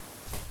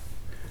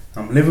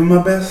I'm living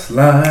my best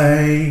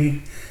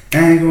life. I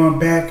ain't going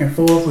back and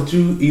forth with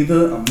you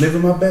either. I'm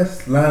living my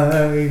best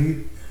life.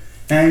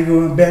 I ain't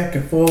going back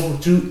and forth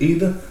with you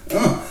either.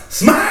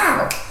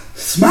 Smile!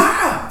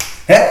 Smile!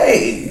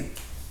 Hey!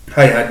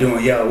 How y'all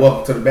doing, y'all?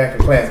 Welcome to the Back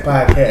in Class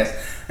Podcast.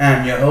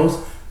 I'm your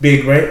host,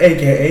 Big Ray,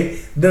 a.k.a.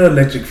 The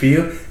Electric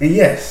Field. And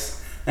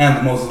yes, I'm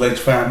the most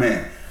electrifying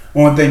man. I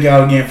want to thank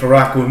y'all again for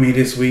rocking with me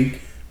this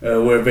week.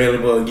 We're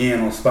available again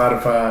on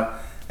Spotify,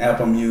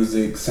 Apple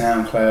Music,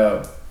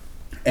 SoundCloud,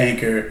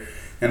 Anchor,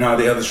 and all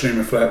the other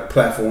streaming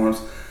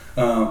platforms.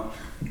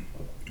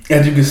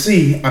 As you can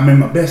see, I'm in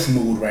my best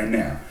mood right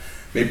now.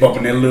 They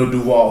bumping that Lil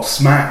Duval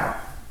Smile.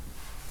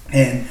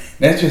 And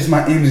that's just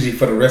my energy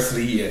for the rest of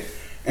the year.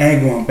 I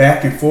ain't going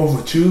back and forth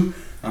with you.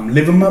 I'm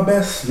living my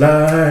best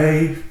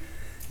life.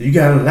 You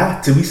got a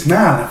lot to be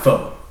smiling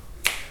for.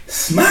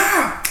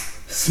 Smile!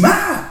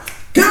 Smile!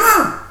 Come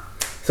on!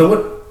 So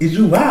what is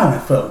you wilding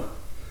for?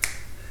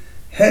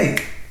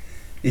 Hey,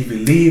 if you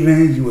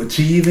leaving, you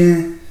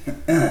achieving.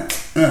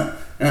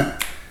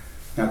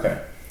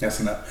 Okay, that's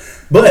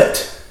enough.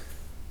 But,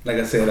 like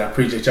I said, I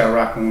appreciate y'all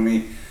rocking with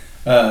me.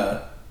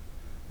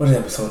 What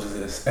episode is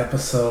this?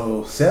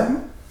 Episode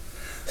 7?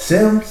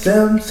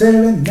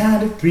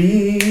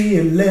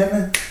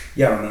 7779311.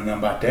 Y'all don't know nothing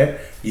about that.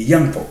 You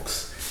young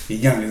folks. You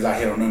youngins out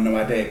here don't know nothing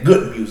about that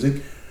good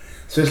music.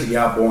 Especially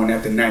y'all born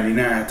after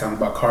 99 talking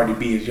about Cardi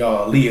B as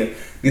y'all Aaliyah.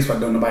 This why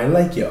don't nobody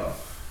like y'all.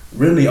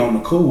 Really on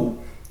the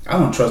cool, I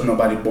don't trust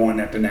nobody born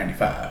after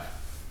 95.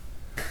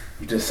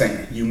 I'm just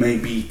saying, you may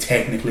be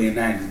technically a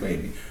 90s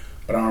baby,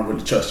 but I don't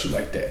really trust you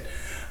like that.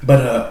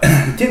 But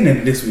getting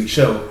into this week's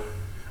show,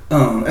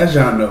 as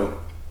y'all know,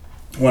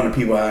 one of the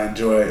people I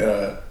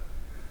enjoy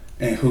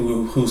and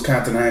whose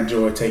content I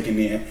enjoy taking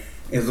in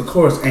is, of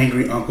course,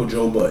 Angry Uncle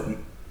Joe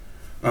Budden.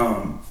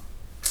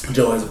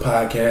 Joe has a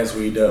podcast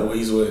where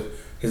he's with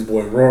his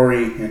boy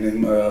Rory and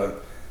then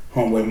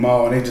homeboy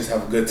Maul, and they just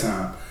have a good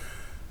time.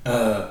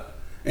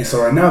 And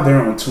so right now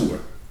they're on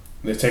tour.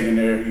 They're taking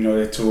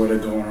their tour. They're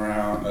going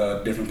around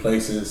different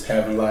places,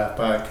 having live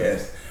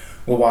podcasts.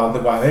 Well,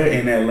 while they're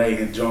in LA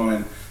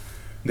enjoying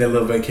their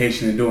little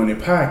vacation and doing their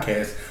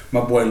podcast,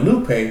 my boy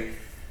Lupe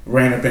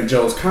ran up in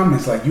Joe's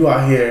comments like, "You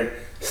out here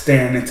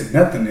staring into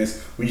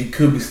nothingness when you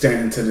could be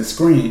staring into the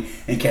screen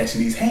and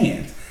catching these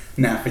hands."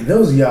 Now, for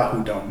those of y'all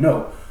who don't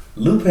know,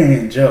 Lupe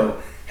and Joe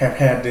have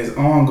had this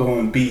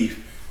ongoing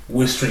beef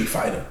with Street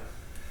Fighter.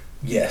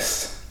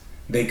 Yes.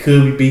 They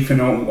could be beefing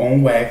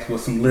on wax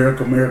with some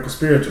lyrical, miracle,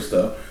 spiritual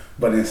stuff,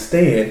 but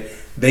instead,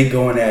 they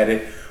going at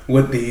it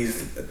with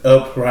these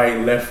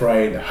upright, left,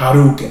 right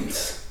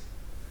Hadoukens.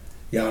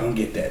 Y'all don't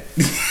get that.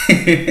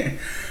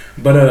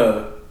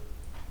 But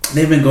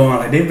they've been going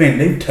like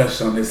they've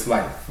touched on this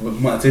like for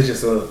months. It's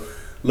just a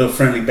little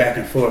friendly back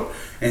and forth.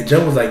 And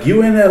Joe was like,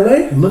 "You in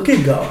LA? Look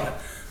at God."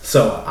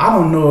 So I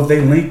don't know if they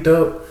linked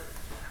up.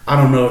 I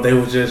don't know if they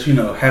was just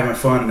having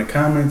fun in the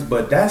comments.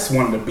 But that's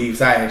one of the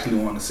beefs I actually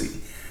want to see.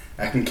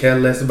 I can care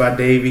less about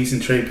Dave East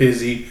and Trey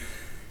Pizzy,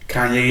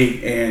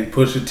 Kanye and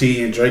Pusha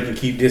T and Drake can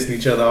keep dissing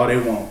each other all they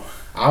want.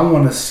 I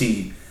want to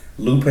see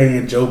Lupe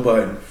and Joe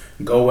Budden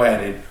go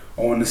at it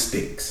on the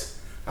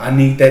sticks. I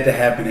need that to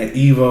happen at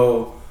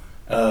Evo,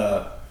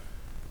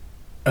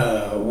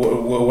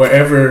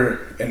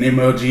 wherever an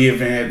MLG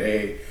event,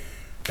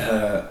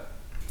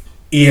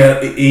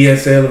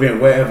 ESL event,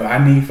 wherever. I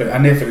need for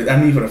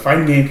the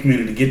fighting game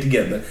community to get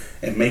together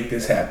and make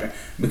this happen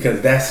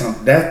because that's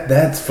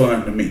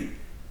fun to me.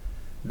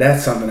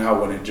 That's something I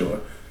would enjoy.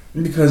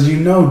 Because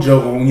Joe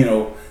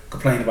gonna,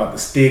 complain about the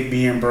stick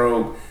being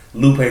broke.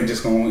 Lupe gonna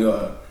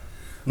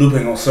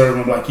serve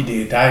him like he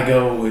did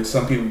Daigo, which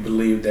some people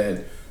believe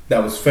that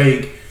was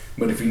fake.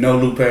 But if you know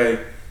Lupe,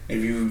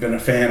 if you've been a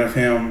fan of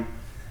him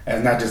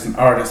as not just an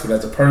artist but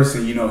as a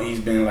person, he's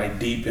been like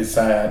deep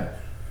inside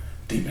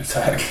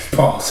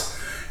pause.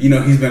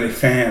 He's been a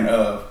fan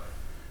of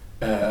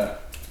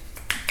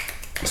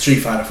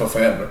Street Fighter for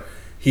forever.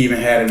 He even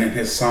had it in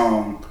his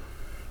song.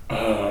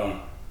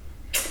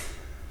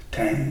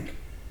 Dang.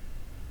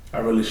 I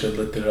really should have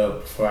looked it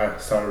up before I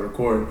started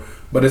recording.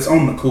 But it's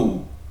on the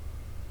cool.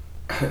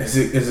 Is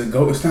it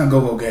Go? It's not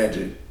Go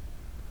Gadget.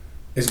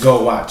 It's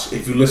Go Watch.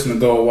 If you listen to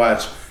Go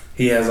Watch,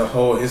 he has his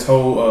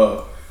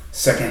whole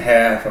second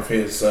half of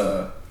his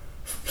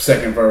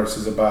second verse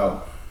is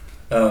about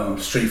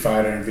Street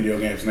Fighter and video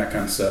games and that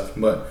kind of stuff.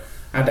 But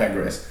I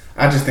digress.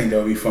 I just think that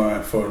would be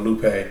fun for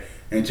Lupe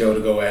and Joe to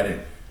go at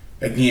it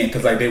again,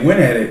 because like they went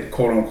at it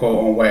quote unquote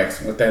on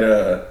wax with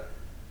that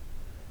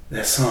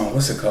song.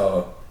 What's it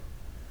called?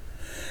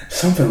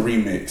 Something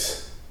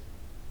remix.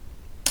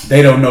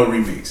 They Don't Know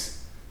remix.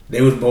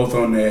 They was both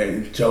on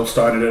there. Joe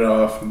started it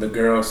off. The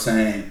girl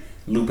sang.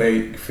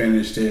 Lupe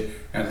finished it.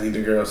 I think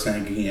the girl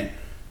sang again.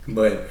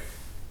 But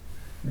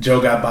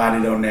Joe got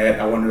bodied on that.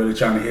 I wasn't really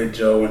trying to hit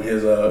Joe and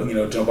his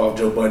jump off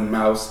Joe Budden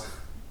mouse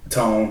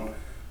tone.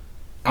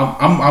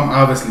 I'm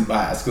obviously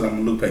biased because I'm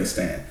a Lupe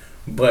stan,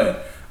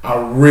 but I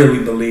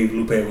really believe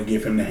Lupe would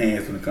give him the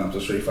hands when it comes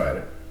to Street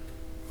Fighter.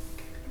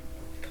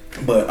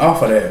 But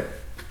off of that,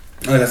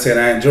 like I said,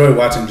 I enjoy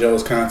watching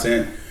Joe's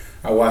content.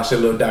 I watch a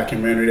little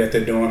documentary that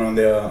they're doing on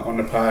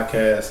the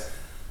podcast.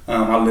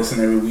 I listen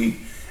every week,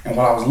 and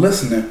while I was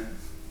listening,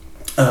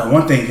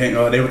 one thing came.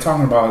 They were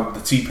talking about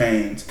the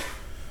T-Pain's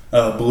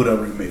Buddha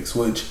remix,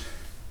 which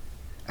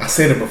I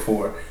said it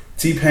before.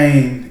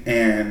 T-Pain,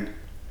 and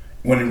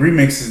when it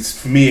remixes,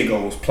 for me it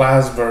goes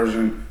Plies'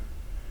 version,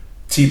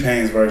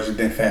 T-Pain's version,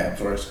 then Fab's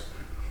version.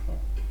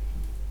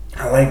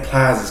 I like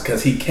Plies'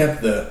 because Plies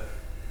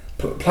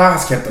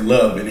kept the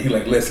love in it. He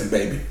like, listen,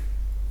 baby,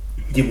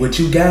 get what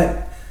you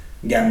got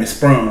me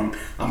sprung.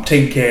 I'm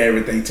taking care of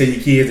everything. Tell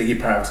your kids to get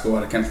private school,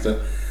 all that kind of stuff.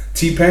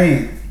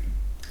 T-Pain,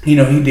 he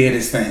did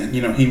his thing.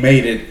 He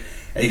made it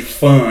a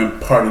fun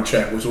party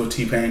track, which is what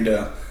T-Pain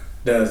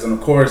does. And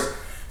of course,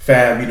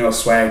 Fab,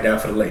 swagged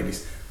out for the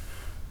ladies.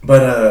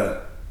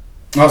 But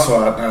also,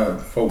 I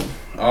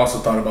also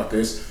thought about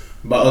this,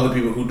 about other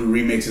people who do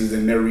remixes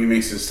and their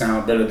remixes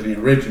sound better than the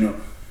original.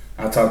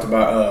 I was talking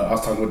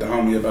with the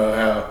homie about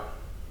how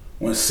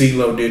when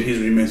CeeLo did his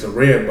remix of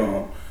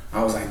Redbone,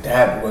 I was like,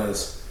 that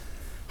was,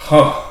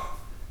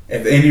 if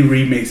any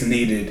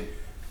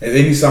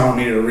song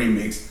needed a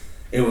remix,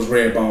 it was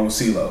Redbone with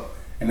CeeLo.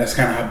 And that's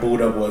kind of how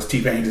Boo'd Up was.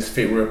 T-Pain just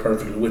fit real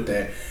perfectly with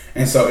that.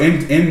 And so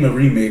in the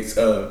remix,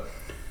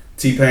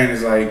 T-Pain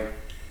is like,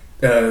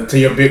 to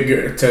your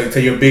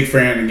big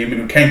friend and give me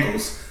them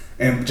cankles.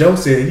 And Joe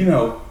said,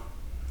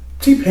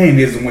 T-Pain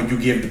is the one you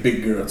give the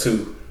big girl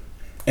to.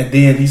 And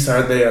then he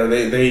started there.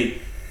 They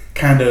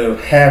kind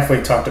of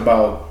halfway talked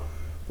about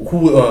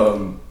who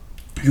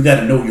you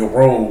got to know your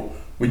role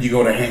when you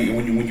go to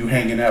when you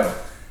hanging out.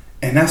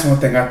 And that's one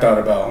thing I thought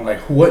about. I'm like,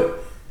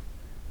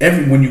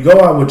 when you go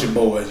out with your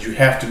boys, you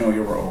have to know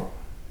your role.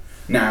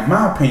 Now, in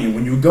my opinion,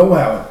 when you go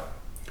out,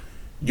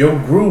 your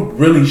group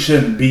really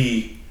shouldn't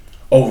be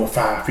over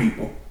 5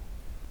 people.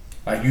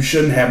 Like, you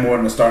shouldn't have more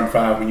than a starting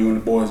 5 when you and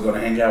the boys go to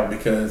hang out,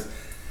 because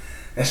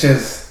that's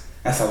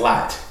a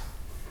lot.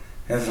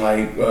 It's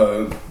like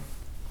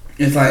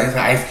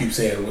Ice Cube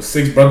said, with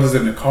 6 brothers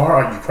in the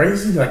car, are you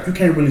crazy? Like, you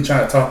can't really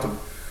try to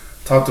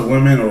talk to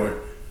women or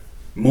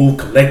move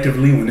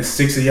collectively when there's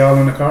 6 of y'all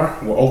in the car,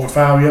 or over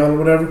 5 of y'all or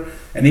whatever.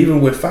 And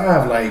even with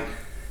 5, like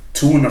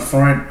 2 in the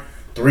front,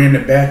 3 in the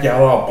back,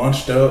 y'all all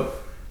bunched up.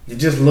 You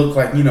just look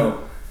like,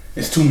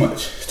 it's too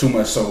much. It's too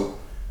much. So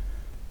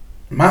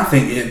my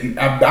thing is,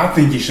 I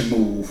think you should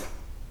move.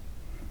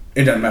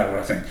 It doesn't matter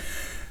what I think.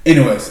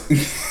 Anyways,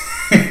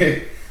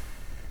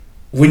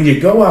 when you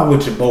go out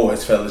with your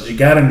boys, fellas, you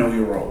gotta know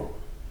your role.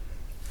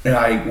 And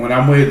like when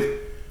I'm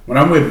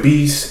with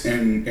Beast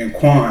and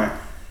Quan,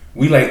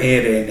 we like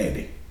Ed and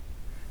Eddie.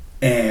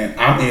 And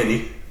I'm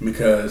Eddie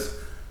because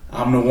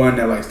I'm the one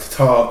that likes to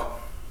talk,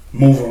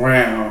 move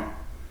around.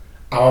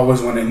 I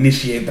always want to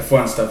initiate the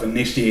fun stuff,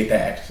 initiate the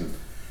action.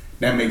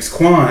 That makes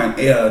Quan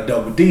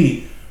Double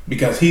D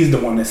because he's the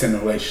one that's in the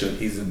relationship.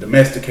 He's a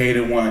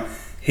domesticated one.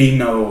 He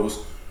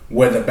knows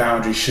where the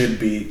boundary should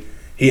be.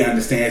 He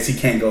understands he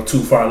can't go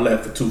too far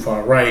left or too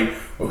far right,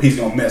 or he's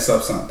going to mess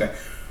up something,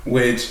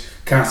 which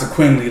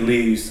consequently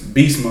leaves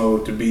Beast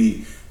Mode to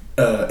be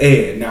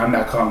Ed. Now, I'm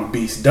not calling him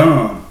Beast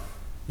dumb.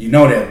 You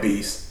know that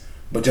Beast.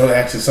 But your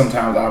actions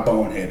sometimes are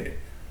boneheaded.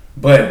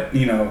 But,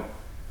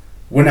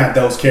 we're not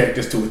those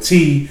characters to a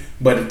T,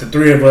 but if the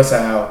 3 of us are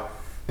out,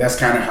 that's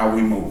kind of how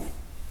we move.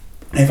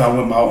 If I'm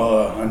with my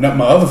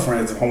other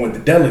friends, if I'm with the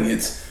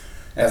delegates,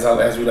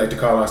 as we like to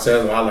call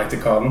ourselves, or I like to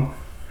call them,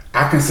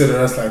 I consider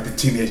us like the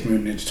Teenage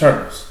Mutant Ninja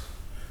Turtles.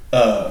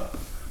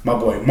 My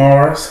boy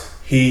Mars,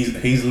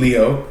 he's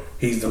Leo.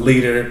 He's the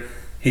leader.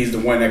 He's the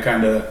one that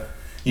kind of,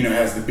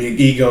 has the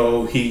big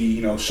ego. He,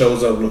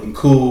 shows up looking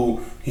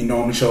cool. He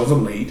normally shows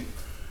up late.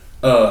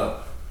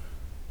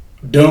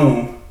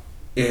 Doom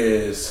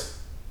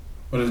is,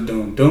 what is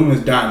Doom? Doom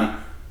is Donnie.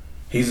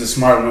 He's a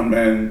smart one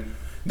and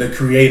the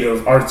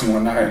creative artsy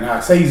one. And I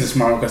say he's a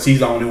smart one because he's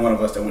the only one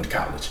of us that went to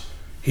college.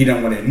 He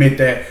don't want to admit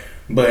that,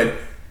 but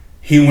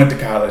he went to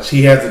college.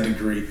 He has a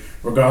degree.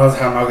 Regardless of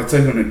how long it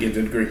took him to get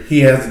the degree, he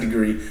has a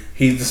degree.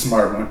 He's the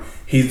smart one.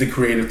 He's the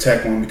creative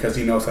tech one because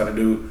he knows how to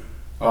do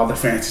all the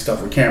fancy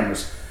stuff with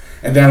cameras.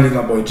 And then I leave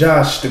my boy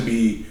Josh to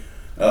be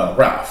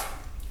Ralph.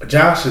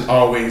 Josh is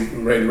always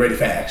ready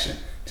for action.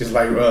 Just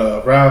like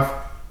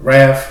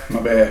Raph, my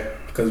bad,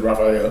 because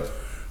Raphael.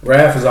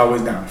 Raph is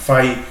always down to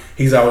fight.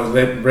 He's always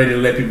ready to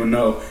let people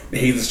know that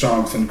he's the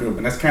strongest in the group.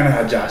 And that's kind of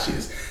how Josh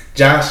is.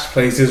 Josh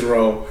plays his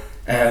role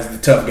as the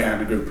tough guy in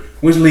the group,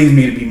 which leads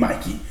me to be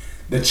Mikey.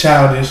 The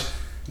childish,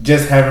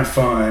 just having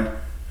fun,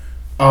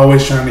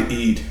 always trying to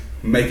eat,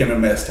 making a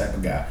mess type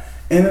of guy.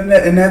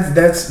 And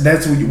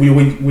that's when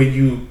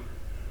you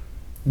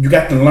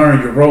got to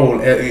learn your role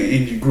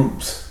in your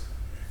groups.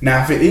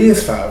 Now, if it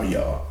is 5 of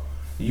y'all,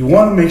 you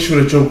want to make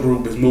sure that your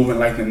group is moving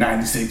like the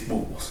 96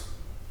 Bulls.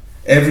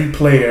 Every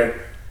player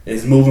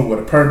is moving with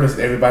a purpose.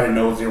 Everybody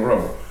knows their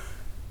role.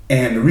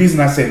 And the reason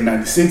I say the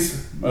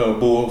 96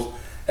 Bulls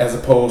as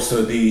opposed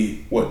to the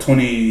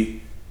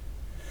 2016,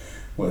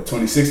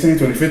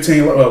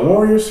 2015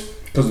 Warriors,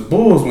 because the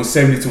Bulls went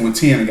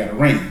 72-10 and got a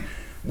ring.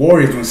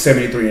 Warriors went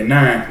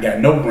 73-9, got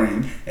no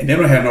ring, and they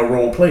don't have no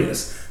role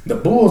players. The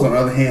Bulls, on the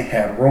other hand,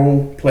 had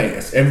role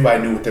players.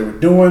 Everybody knew what they were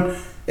doing.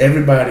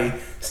 Everybody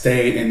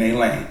stayed in their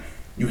lane.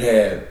 You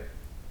had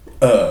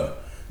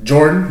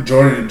Jordan.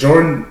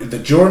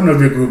 The Jordan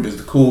of your group is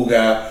the cool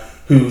guy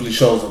who usually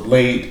shows up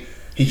late.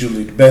 He's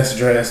usually the best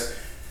dressed,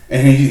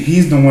 and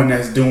he's the one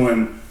that's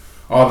doing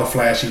all the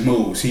flashy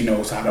moves. He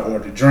knows how to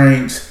order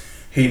drinks.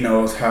 He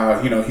knows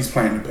how, he's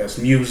playing the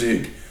best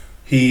music.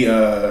 He's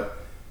getting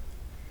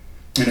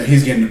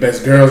the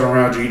best girls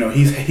around you.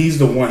 He's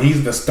the one.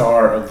 He's the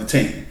star of the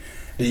team.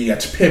 Then you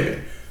got your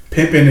Pippen.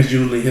 Pippen is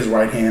usually his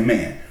right hand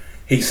man.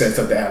 He sets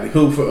up the alley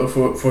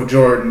hoop for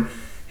Jordan.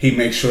 He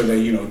makes sure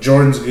that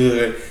Jordan's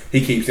good.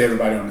 He keeps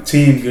everybody on the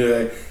team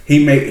good.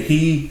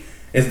 He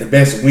is the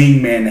best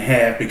wingman to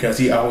have because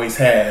he always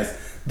has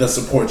the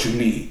support you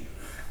need.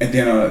 And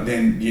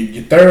then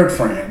your third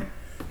friend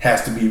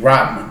has to be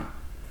Rodman.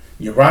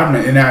 Your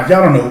Rodman, and now if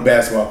y'all don't know who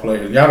basketball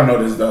players, y'all don't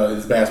know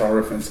this basketball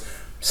reference.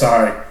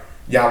 Sorry,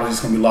 y'all are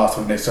just gonna be lost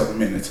for the next several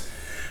minutes.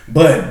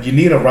 But you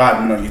need a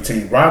Rodman on your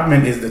team.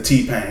 Rodman is the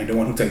T-Pain, the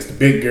one who takes the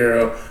big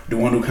girl, the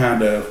one who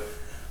kind of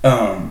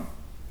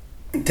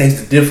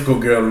takes the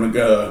difficult girl in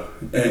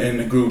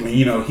the group, and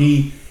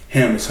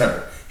him is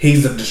her.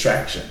 He's the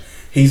distraction.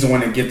 He's the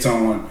one that gets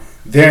on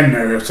their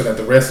nerves so that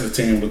the rest of the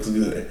team looks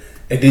good.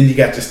 And then you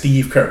got your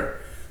Steve Kerr.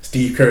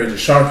 Steve Kerr is a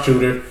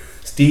sharpshooter.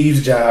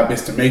 Steve's job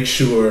is to make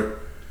sure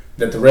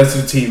that the rest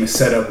of the team is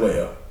set up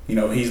well.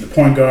 He's the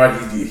point guard.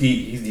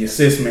 He's the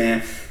assist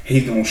man.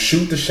 He's gonna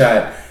shoot the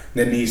shot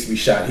that needs to be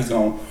shot. He's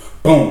gonna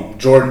boom,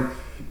 Jordan.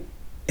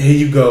 Here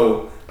you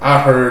go.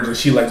 I heard that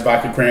she likes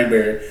vodka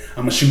cranberry.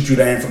 I'm gonna shoot you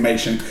that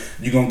information.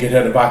 You're gonna get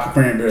her the vodka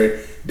cranberry.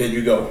 There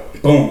you go.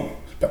 Boom.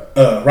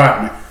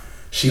 Rodman.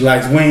 She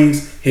likes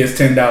wings. Here's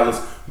 $10.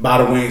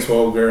 Buy the wings for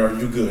old girl.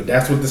 You good.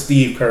 That's what the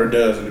Steve Kerr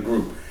does in the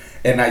group.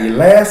 And now your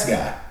last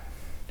guy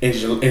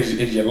is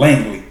your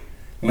Langley.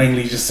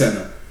 Langley's your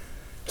center.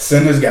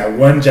 Center's got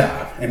one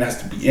job, and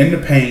that's to be in the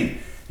paint,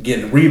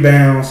 getting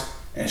rebounds,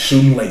 and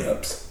shooting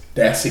layups.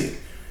 That's it.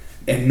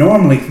 And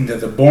normally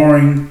there's a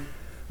boring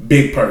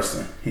big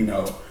person.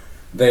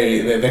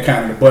 They're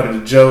kind of the butt of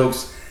the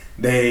jokes.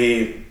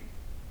 They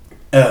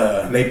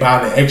buy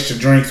the extra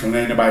drinks when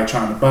ain't nobody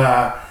trying to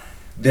buy.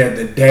 They're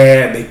the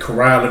dad. They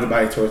corral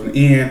everybody towards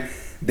the end.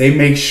 They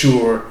make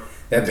sure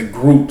that the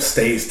group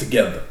stays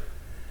together.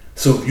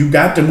 So if you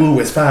got to move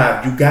as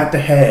five, you got to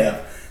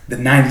have the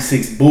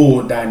 96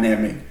 Bull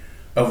dynamic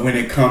of when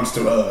it comes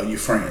to your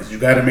friends. You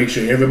got to make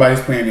sure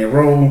everybody's playing their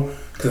role,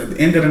 because at the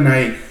end of the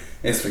night,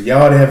 it's for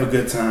y'all to have a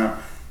good time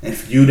and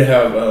for you to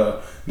have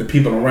the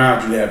people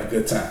around you to have a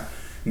good time.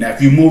 Now,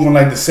 if you're moving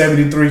like the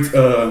 73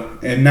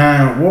 and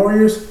 9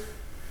 Warriors,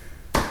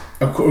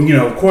 of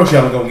course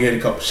y'all are gonna get a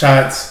couple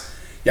shots.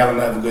 Y'all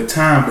gonna have a good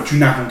time, but you're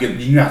not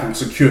gonna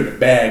secure the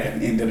bag at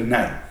the end of the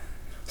night.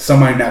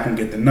 Somebody not gonna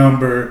get the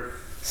number.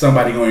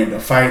 Somebody gonna end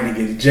up fighting and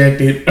get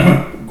ejected.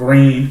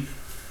 Green.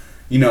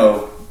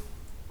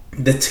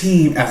 The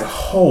team as a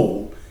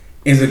whole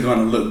isn't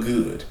gonna look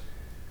good.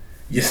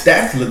 Your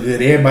stats look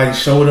good. Everybody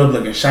showed up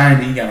looking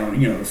shiny. You got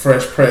on, the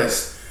fresh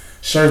pressed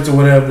shirts or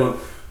whatever.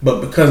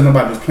 But because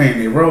nobody was playing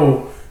their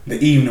role, the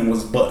evening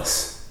was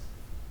bust.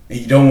 And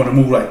you don't want to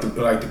move like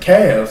the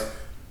Cavs,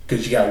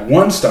 because you got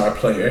one star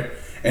player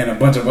and a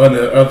bunch of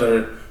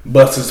other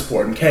busted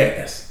supporting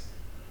cast.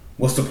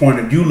 What's the point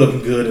of you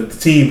looking good if the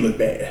team look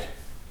bad?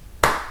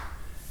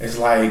 It's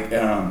like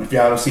if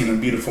y'all have seen A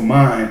Beautiful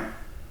Mind,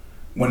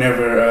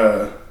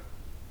 whenever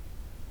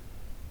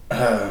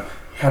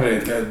how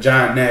did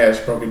John Nash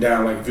broke it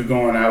down? Like if you're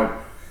going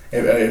out,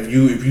 if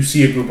you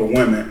see a group of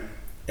women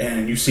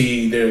and you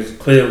see there's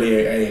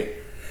clearly a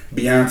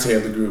Beyonce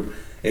of the group,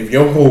 if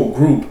your whole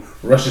group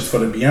rushes for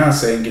the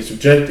Beyonce and gets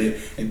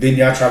rejected, and then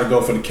y'all try to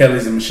go for the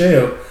Kellys and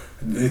Michelle,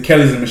 the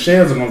Kellys and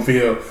Michelles are gonna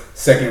feel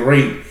second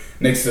rate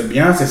next to the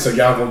Beyonce, so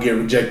y'all gonna get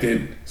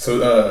rejected. So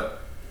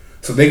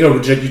they gonna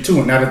reject you too,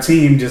 and now the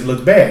team just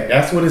looks bad.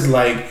 That's what it's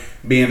like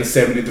being the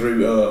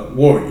 73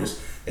 Warriors.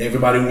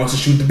 Everybody wants to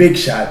shoot the big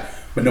shot,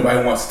 but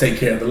nobody wants to take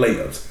care of the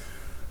layups.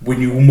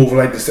 When you move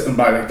like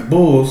the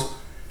Bulls,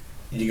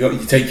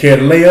 you take care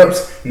of the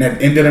layups, and at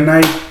the end of the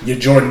night, your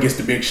Jordan gets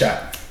the big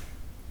shot.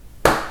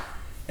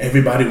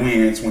 Everybody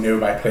wins when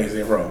everybody plays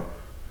their role.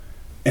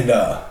 And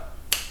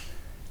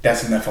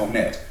that's enough on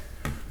that.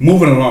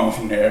 Moving along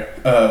from there,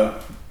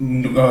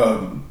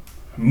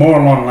 more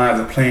along the lines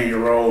of playing your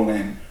role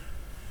and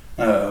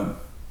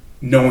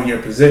knowing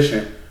your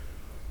position,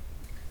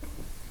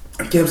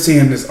 I kept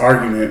seeing this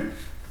argument,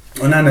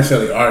 well, not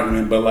necessarily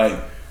argument, but like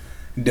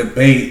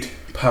debate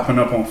popping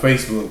up on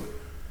Facebook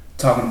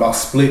talking about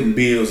splitting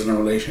bills in a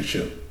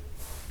relationship.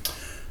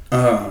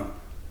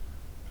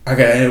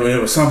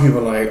 It was some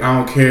people like, I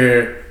don't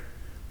care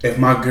if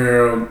my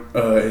girl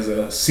is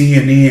a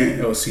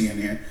CNA,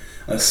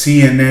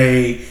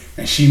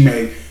 and she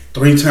make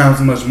 3 times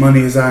as much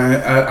money as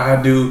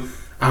I do.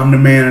 I'm the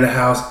man of the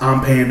house.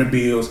 I'm paying the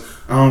bills.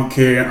 I don't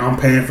care. I'm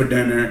paying for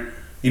dinner.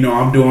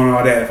 I'm doing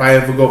all that. If I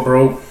ever go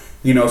broke,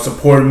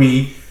 support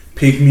me,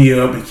 pick me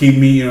up, and keep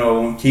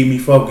me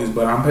focused.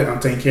 But I'm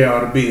taking care of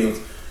all the bills.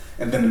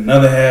 And then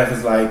another half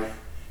is like,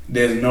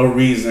 there's no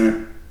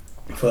reason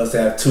for us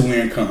to have 2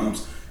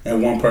 incomes.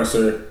 and one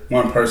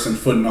person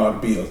footing all the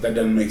bills. That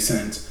doesn't make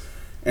sense.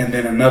 And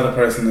then another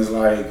person is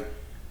like,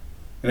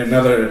 and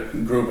another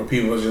group of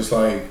people is just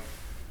like,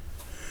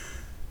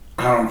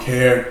 I don't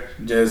care.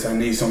 Just I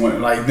need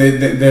someone. Like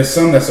there's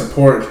some that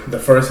support the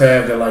first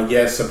half. They're like,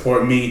 yes,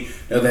 support me.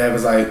 The other half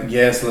is like,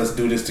 yes, let's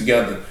do this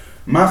together.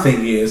 My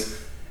thing is,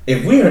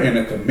 if we are in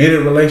a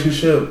committed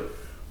relationship,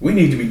 we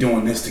need to be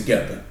doing this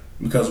together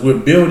because we're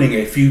building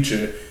a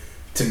future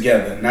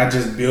together, not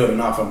just building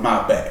off of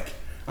my back.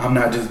 I'm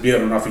not just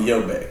building off of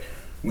your back.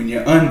 When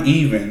you're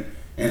uneven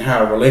in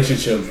how a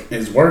relationship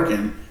is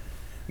working,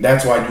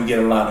 that's why you get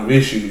a lot of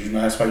issues. You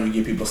know, that's why you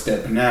get people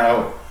stepping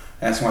out.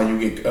 That's why you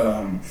get.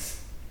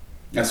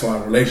 That's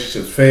why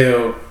relationships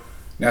fail.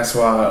 That's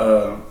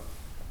why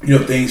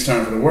things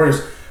turn for the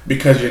worse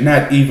because you're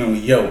not evenly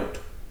yoked.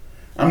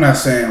 I'm not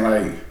saying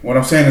like what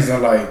I'm saying is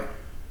that like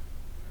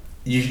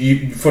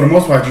you for the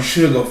most part you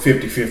should go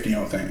 50-50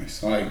 on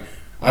things. Like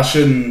I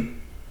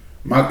shouldn't.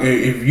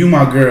 If you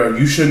my girl,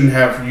 you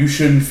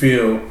shouldn't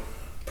feel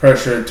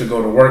pressure to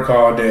go to work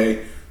all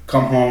day,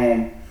 come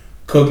home,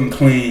 cook and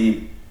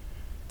clean,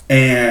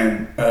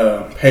 and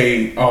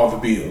pay all the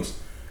bills.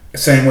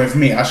 Same way for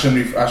me. I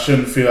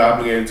shouldn't feel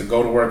obligated to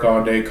go to work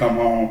all day, come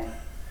home,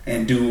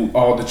 and do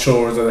all the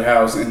chores of the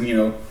house, and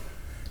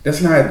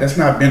that's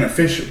not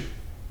beneficial.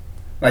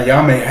 Like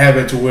y'all may have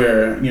it to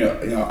where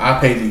I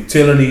pay the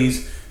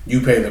utilities,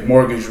 you pay the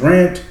mortgage,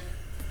 rent.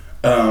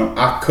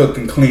 I cook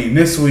and clean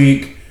this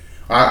week.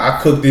 I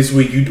cook this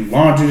week. You do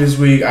laundry this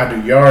week. I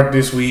do yard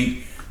this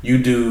week.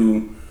 You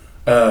do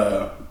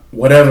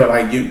whatever.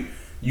 Like you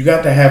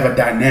got to have a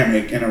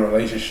dynamic in a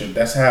relationship.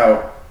 That's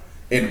how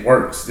it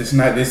works. This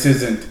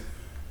isn't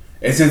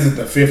the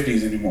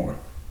 50s anymore.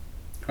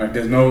 Like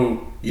there's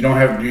no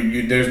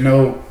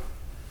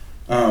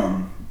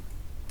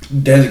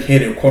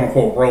dedicated quote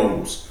unquote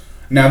roles.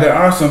 Now there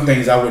are some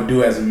things I would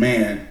do as a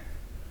man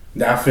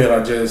that I feel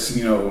are just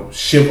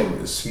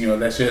chivalrous.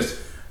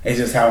 It's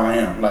just how I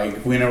am. Like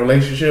if we're in a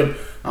relationship,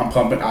 I'll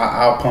pump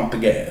the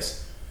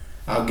gas.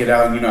 I'll get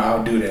out.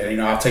 I'll do that.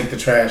 I'll take the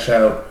trash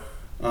out.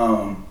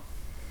 I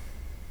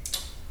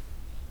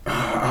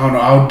don't know.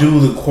 I'll do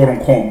the quote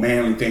unquote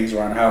manly things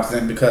around the house,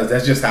 then because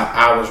that's just how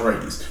I was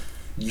raised.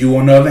 You,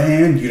 on the other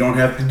hand, you don't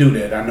have to do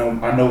that. I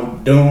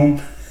know.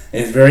 Doom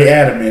is very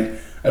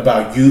adamant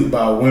about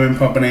women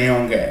pumping their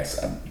own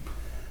gas.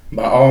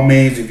 By all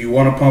means, if you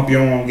want to pump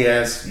your own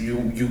gas,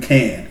 you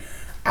can.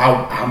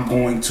 I'm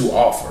going to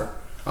offer.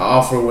 I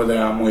offer whether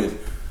I'm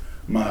with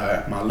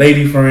my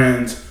lady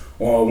friends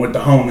or with the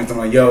homies. I'm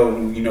like, yo,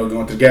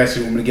 going to the gas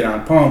station, want me to get on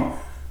the pump?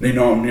 They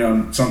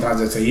know, sometimes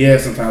they say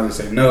yes, sometimes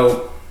they say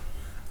no.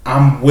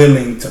 I'm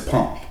willing to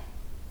pump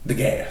the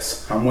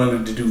gas. I'm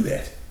willing to do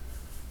that.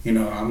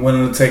 I'm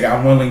willing to take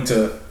out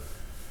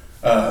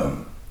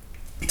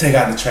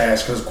the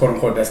trash because quote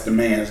unquote that's the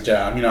man's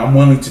job. I'm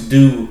willing to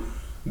do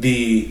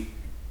the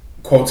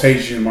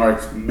quotation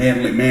marks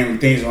manly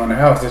things around the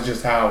house. That's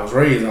just how I was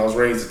raised. I was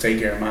raised to take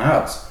care of my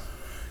house.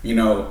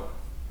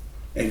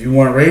 If you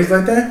weren't raised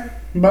like that,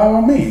 by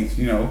all means,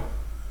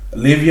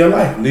 live your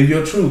life, live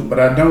your truth. But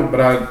I don't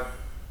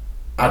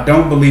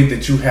believe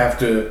that you have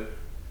to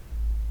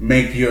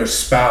make your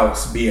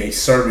spouse be a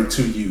servant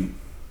to you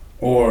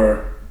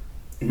or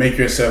make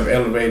yourself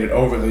elevated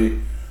over the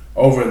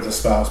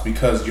spouse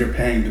because you're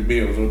paying the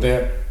bills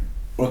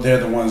or they're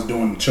the ones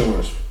doing the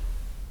chores.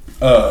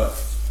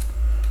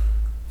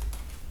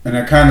 And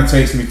that kind of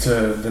takes me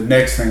to the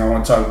next thing I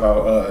want to talk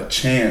about.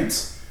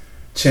 Chance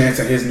and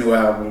his new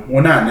album.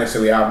 Well, not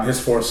necessarily album.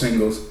 His 4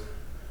 singles.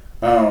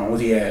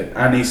 What he had?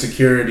 I Need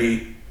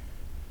Security.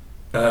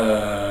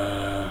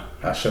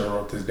 I should have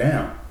wrote this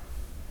down.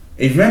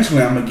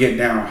 Eventually, I'm gonna get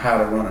down how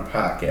to run a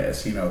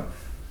podcast.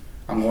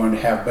 I'm going to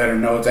have better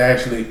notes. I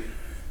actually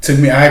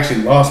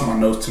lost my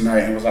notes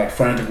tonight and was like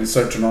frantically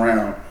searching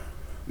around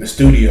the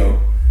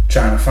studio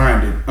trying to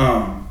find it.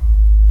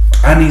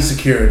 I Need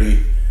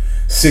Security,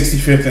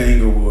 65th and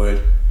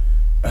Inglewood.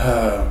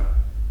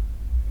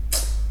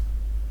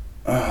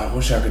 I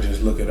wish I could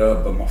just look it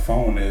up, but my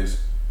phone is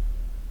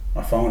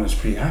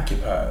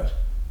preoccupied.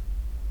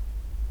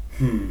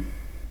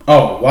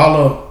 Oh,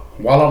 Walla.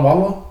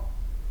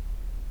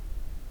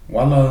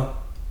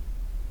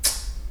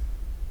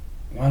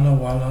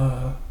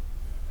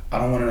 I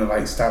don't want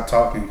to stop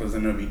talking because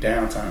then it'll be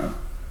downtime.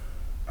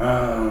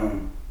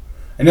 And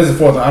there's a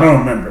fourth one. I don't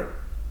remember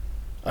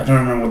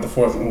what the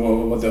fourth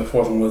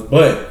one was.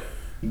 But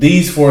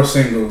these 4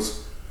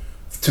 singles,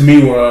 to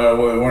me,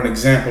 were an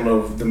example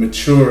of the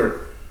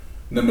maturity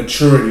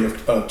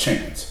of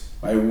Chance.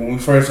 Like when we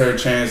first heard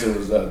Chance, it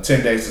was a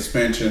 10-day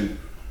suspension,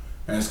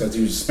 and it's because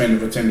he was suspended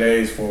for 10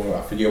 days for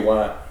I forget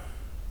why.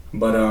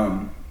 But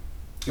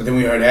then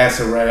we heard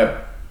Acid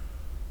Rap,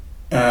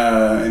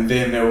 and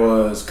then there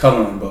was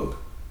Coloring Book.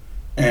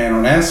 And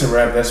on Acid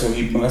Rap, that's what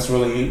he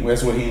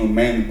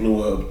mainly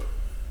blew up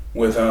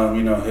with.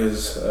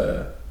 His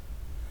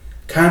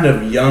kind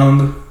of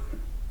young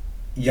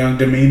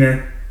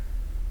demeanor,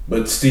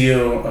 but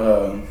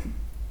still,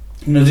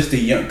 just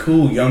a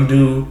cool young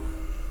dude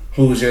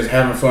who was just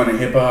having fun in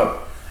hip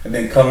hop. And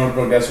then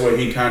Cullenbrook, that's where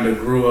he kind of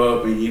grew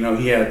up, and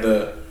he had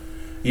the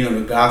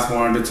gospel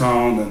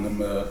undertones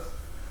and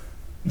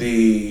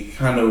the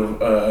kind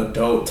of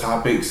adult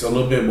topics a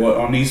little bit more.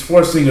 On these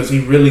 4 singles, he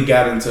really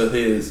got into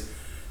his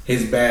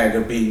bag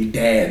of being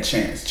dad,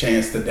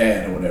 Chance the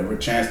dad or whatever,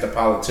 Chance the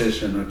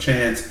politician, or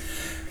Chance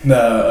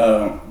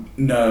the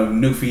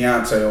new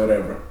fiance or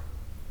whatever.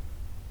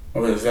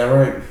 Oh, is that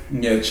right?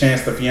 Yeah,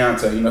 Chance the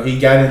fiance. He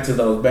got into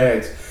those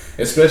bags,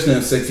 especially in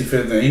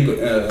 65th and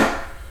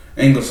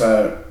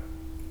Ingleside.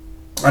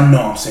 I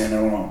know I'm saying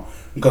that wrong,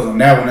 because on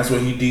that one, that's where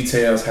he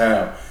details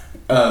how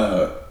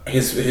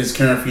his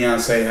current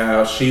fiance,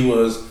 how she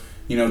was,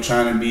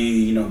 trying to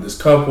be, this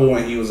couple,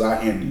 and he was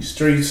out here in these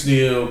streets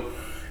still.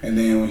 And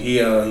then when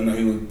he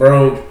was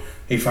broke,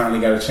 he finally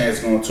got a chance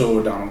to go on tour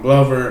with Donald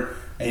Glover,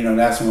 and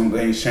that's when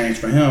things changed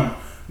for him.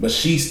 But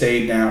she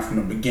stayed down from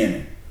the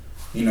beginning.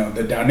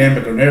 The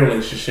dynamic of their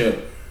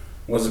relationship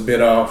was a bit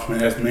off,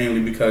 and that's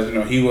mainly because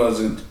he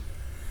wasn't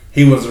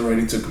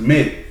ready to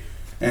commit.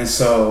 And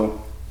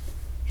so,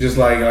 just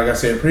like I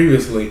said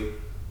previously,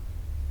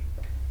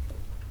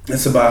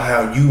 it's about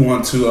how you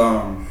want to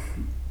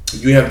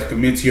you have to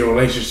commit to your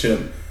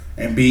relationship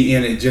and be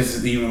in it just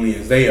as evenly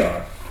as they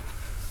are.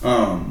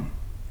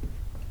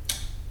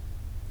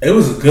 It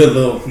was a good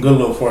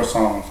little 4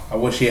 songs. I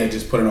wish he had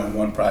just put it on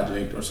one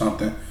project or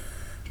something.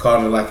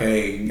 Called it like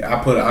I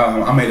put it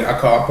on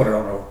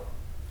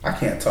I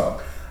can't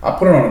talk. I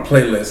put it on a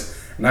playlist,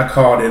 and I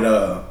called it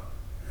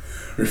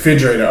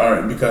refrigerator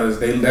art, because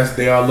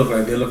they all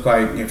look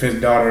like if his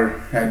daughter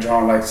had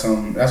drawn like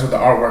some. That's what the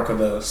artwork of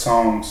the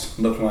songs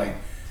look like.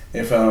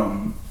 If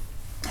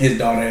his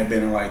daughter had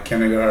been in like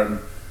kindergarten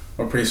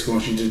or preschool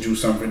and she just drew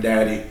something for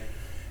daddy,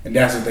 and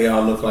that's what they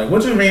all look like.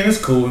 Which, I mean,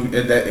 it's cool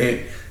that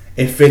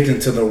it fits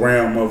into the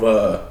realm of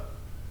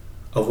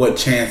what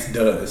Chance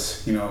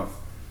does.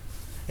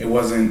 It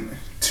wasn't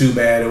too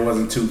bad. It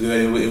wasn't too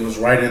good. It was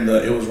right in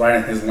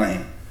his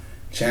lane.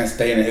 Chance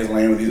staying in his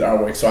lane with these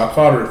artworks. So I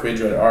called it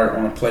refrigerator art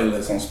on a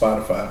playlist on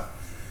Spotify.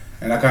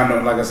 And I kind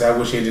of, like I said, I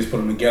wish he had just put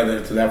them together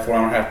to that, for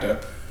I don't have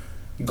to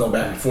go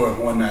back and forth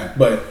one night.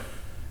 But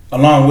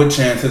along with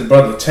Chance, his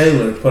brother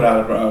Taylor put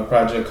out a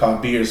project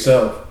called Be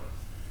Yourself,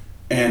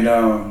 and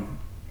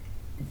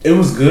it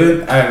was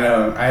good.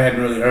 I hadn't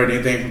really heard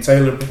anything from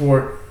Taylor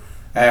before.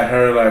 I had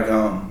heard like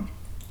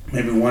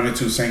maybe 1 or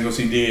 2 singles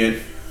he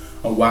did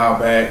a while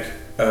back.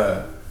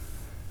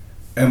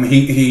 I mean,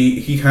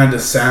 he kind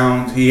of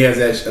sounds. He has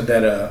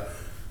that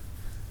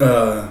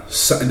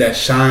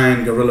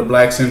Shine Gorilla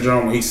Black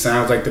syndrome, where he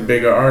sounds like the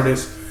bigger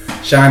artist.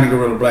 Shine and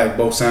Gorilla Black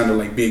both sounded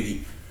like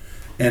Biggie,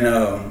 and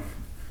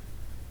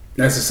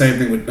that's the same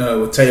thing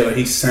with Taylor.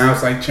 He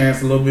sounds like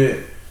Chance a little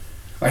bit.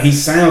 Like, he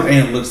sounds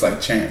and looks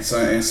like Chance,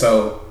 and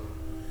so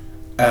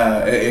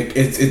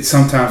it's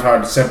sometimes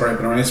hard to separate.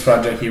 But on this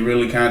project, he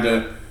really kind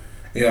of,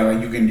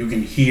 like you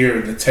can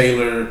hear the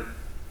Taylor.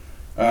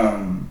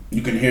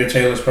 You can hear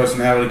Taylor's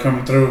personality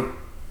coming through.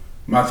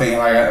 My thing,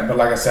 but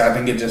like I said, I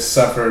think it just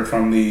suffered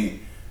from it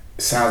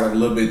sounds like a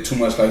little bit too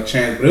much like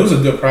Chance. But it was a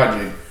good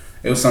project.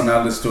 It was something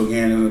I listened to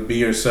again. It was Be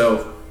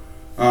Yourself.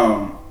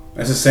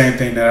 It's the same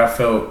thing that I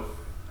felt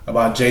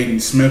about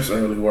Jaden Smith's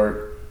early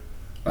work.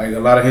 Like, a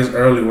lot of his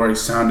early work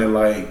sounded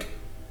like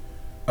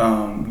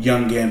young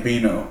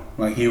Gambino.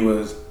 Like, he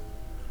was,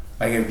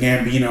 like, if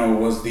Gambino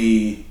was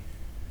the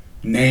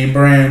name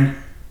brand,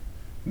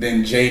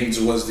 then Jaden's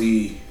was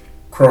the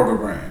Kroger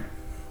brand,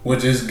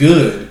 which is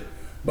good,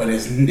 but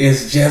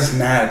it's just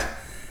not.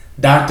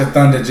 Dr.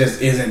 Thunder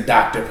just isn't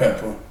Dr.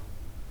 Pepper.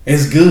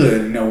 It's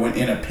good, when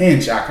in a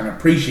pinch I can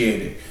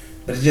appreciate it,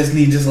 but it just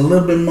needs just a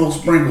little bit more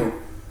sprinkle,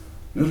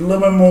 just a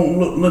little bit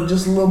more,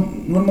 just a little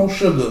more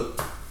sugar,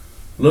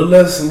 a little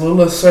less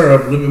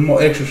syrup, a little bit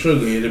more extra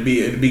sugar. It'd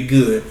be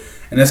good,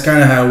 and that's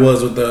kind of how it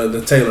was with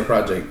the Taylor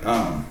project.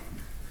 I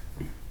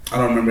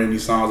don't remember any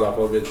songs off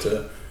of it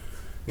to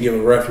give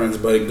a reference,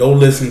 but go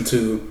listen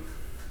to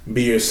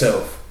Be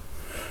Yourself.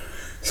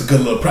 It's a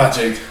good little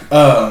project.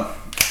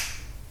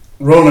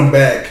 Rolling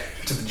back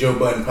to the Joe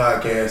Budden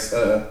podcast,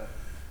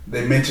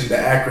 they mentioned the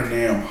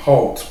acronym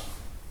HALT.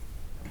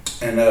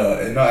 And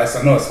I know it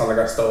sounds like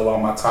I stole all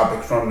my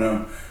topics from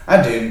them.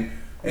 I didn't.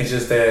 It's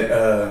just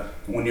that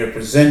when you're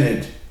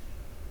presented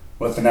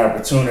with an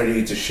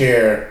opportunity to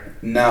share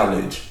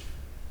knowledge,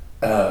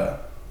 I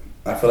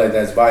feel like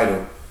that's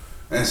vital.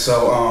 And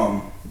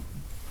so,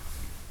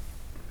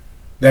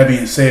 that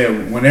being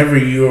said, whenever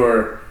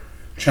you're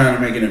trying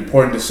to make an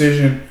important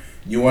decision,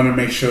 you want to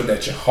make sure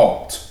that you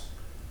halt.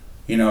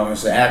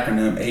 It's the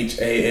acronym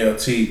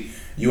HALT.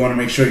 You want to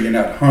make sure you're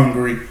not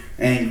hungry,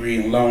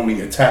 angry, lonely,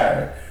 or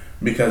tired.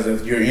 Because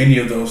if you're any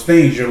of those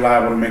things, you're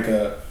liable to make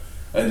a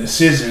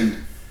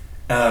decision.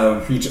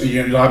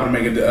 You're liable to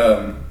make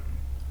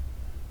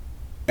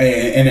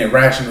an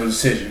irrational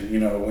decision.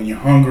 When you're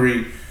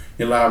hungry,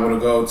 you're liable to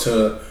go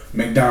to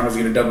McDonald's,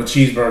 get a double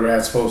cheeseburger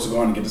as opposed to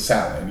going to get a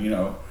salad.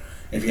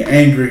 If you're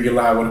angry, you're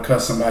liable to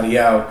cuss somebody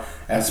out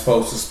as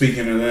opposed to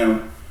speaking to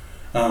them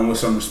with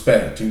some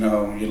respect.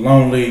 You're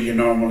lonely.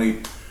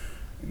 When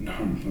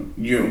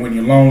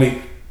you're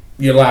lonely,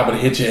 you're liable to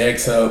hit your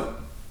ex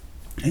up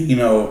and you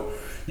don't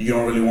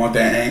really want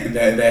that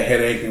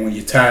headache, and when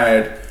you're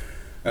tired,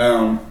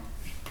 um,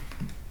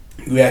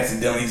 you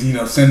accidentally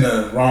send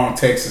the wrong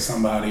text to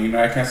somebody,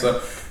 that kind of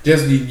stuff.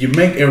 Just you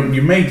make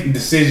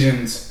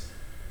decisions,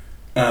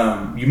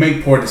 you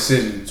make poor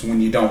decisions when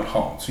you don't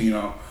halt.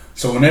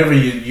 So whenever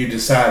you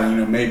decide,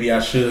 maybe I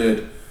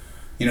should,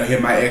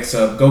 hit my ex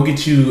up, go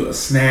get you a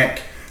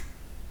snack,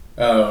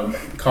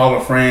 call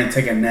a friend,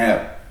 take a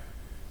nap,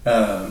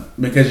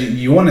 because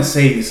you want to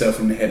save yourself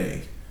from the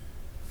headache.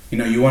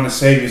 You want to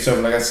save yourself,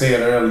 like I said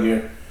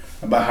earlier,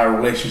 about how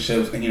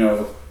relationships,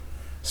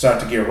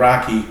 start to get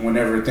rocky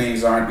whenever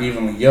things aren't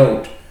evenly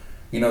yoked.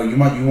 You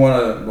want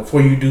to,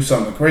 before you do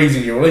something crazy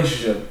in your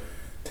relationship,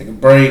 take a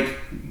break,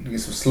 get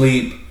some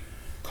sleep,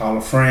 call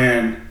a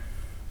friend,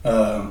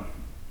 go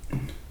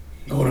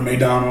to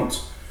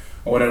McDonald's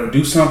or whatever.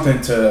 Do something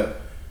to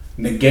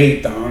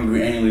negate the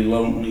hungry, angry,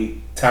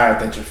 lonely, tired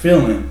that you're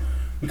feeling,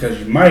 because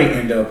you might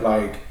end up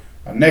like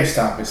our next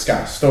topic,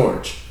 Scott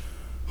Storch,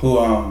 who,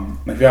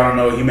 if y'all don't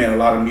know, he made a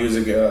lot of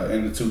music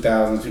in the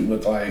 2000s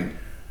with like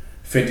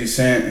 50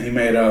 Cent. He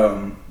made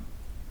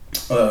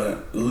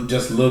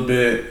just a little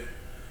bit.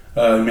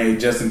 He made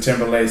Justin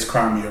Timberlake's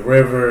 "Cry Me a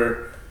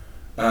River."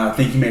 I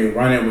think he made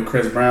 "Run It" with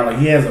Chris Brown. Like,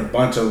 he has a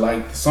bunch of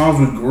like the songs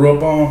we grew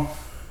up on.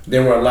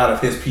 There were a lot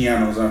of his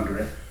pianos under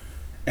it,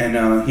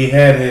 and he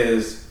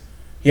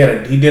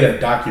did a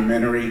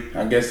documentary,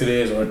 I guess it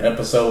is, or an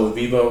episode with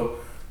Vivo,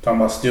 talking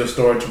about Still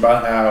Storage,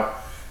 about how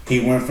he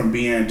went from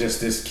being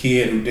just this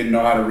kid who didn't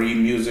know how to read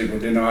music or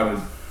didn't know how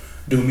to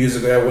do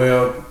music that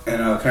well,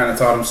 and kind of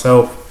taught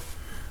himself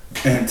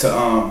into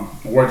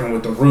working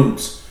with the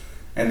Roots.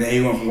 And then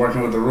he went from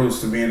working with the Roots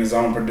to being his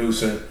own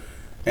producer.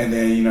 And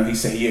then, he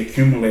said he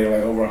accumulated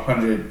like over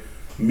 $100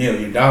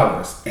 million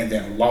and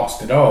then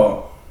lost it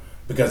all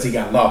because he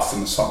got lost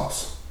in the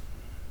sauce.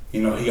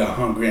 He got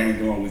hungry,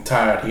 angry, lonely,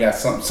 tired. He got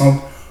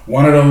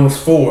one of those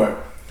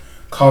four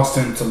caused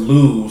him to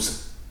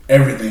lose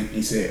everything,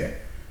 he said.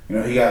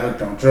 He got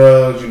hooked on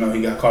drugs,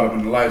 he got caught up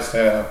in the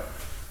lifestyle,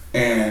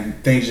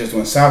 and things just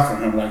went south for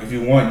him. Like, if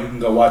you want, you can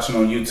go watch it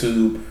on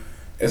YouTube.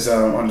 It's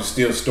on the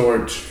Still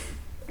Storage.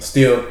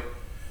 Still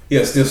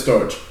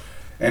Storage.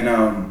 And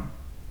I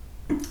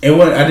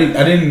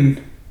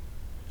didn't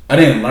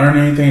learn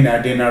anything that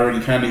I didn't already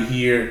kind of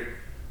hear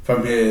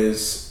from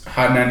his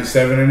Hot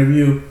 97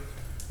 interview.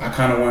 I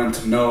kind of wanted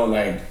to know,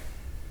 like,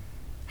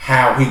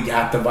 how he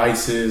got the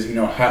vices,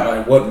 how,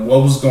 like, what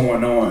was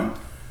going on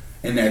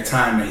in that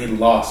time that he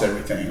lost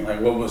everything.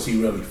 Like, what was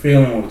he really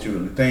feeling? What was he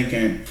really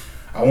thinking?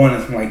 I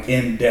wanted some, like,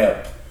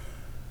 in-depth,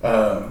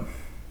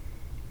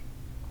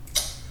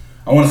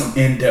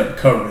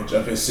 coverage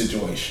of his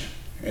situation.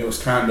 It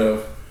was kind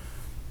of,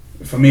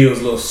 for me, it was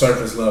a little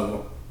surface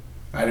level.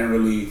 I didn't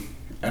really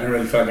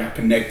feel like I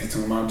connected to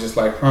him. I was just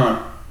like,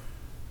 what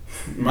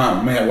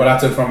I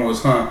took from it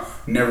was,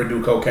 never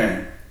do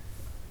cocaine.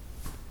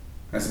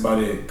 That's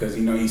about it. Because,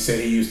 he said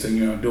he used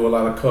to, do a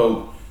lot of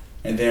coke.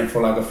 And then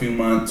for like a few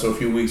months or a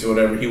few weeks or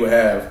whatever, he would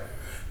have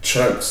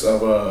trucks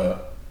of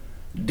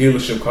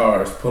dealership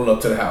cars pull up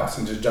to the house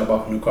and just jump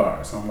off new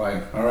cars. So I'm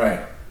like, all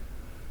right,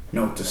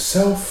 note to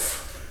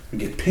self,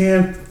 get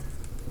pinned,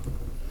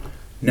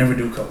 never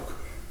do coke.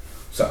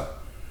 So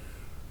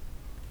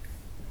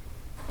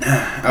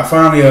I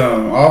finally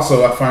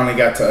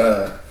got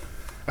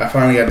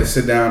to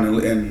sit down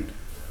and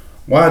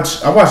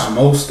watch. I watched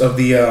most of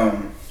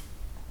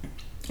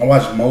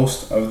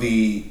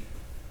the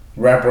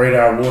Rap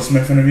Radar Will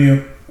Smith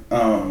interview.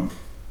 I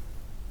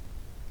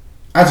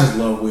just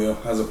love Will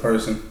as a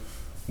person.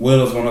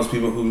 Will is one of those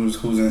people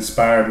who's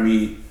inspired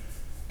me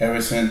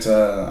ever since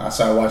I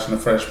started watching The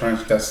Fresh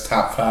Prince. That's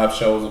top 5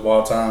 shows of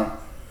all time.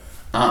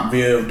 Aunt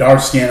Viv,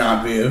 dark skinned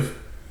Aunt Viv,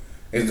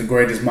 is the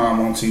greatest mom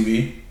on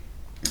TV.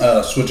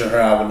 Switching her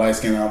out with light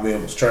skinned Aunt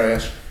Viv was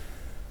trash.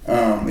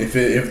 If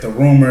the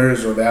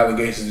rumors or the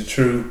allegations are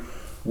true,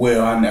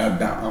 Will, I'm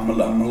a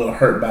little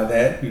hurt by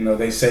that.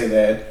 They say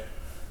that.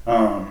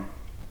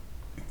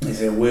 They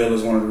said Will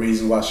is one of the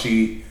reasons why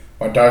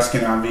dark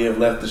skinned Aunt Viv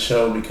left the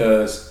show,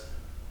 because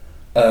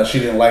she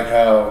didn't like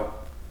how,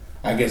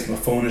 I guess,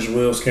 buffoonish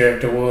Will's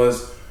character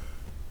was.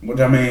 Which,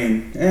 I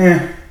mean,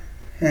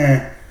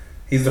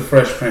 he's the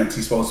Fresh Prince.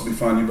 He's supposed to be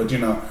funny, but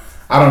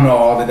I don't know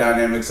all the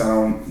dynamics.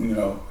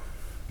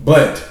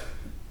 But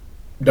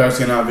dark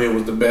skinned Aunt Viv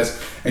was the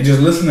best. And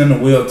just listening to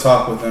Will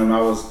talk with him,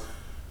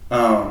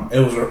 it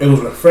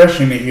was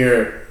refreshing to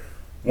hear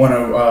one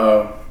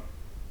of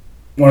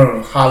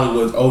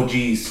Hollywood's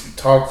OGs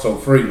talk so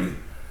freely.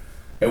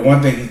 And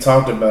one thing he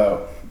talked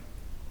about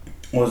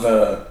was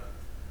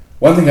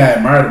one thing I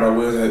admired about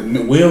Will is that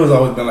Will has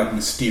always been like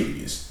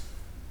mysterious.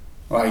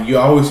 Like, you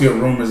always hear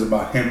rumors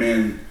about him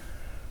and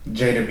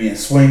Jada being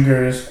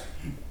swingers,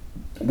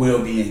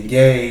 Will being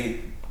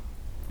gay.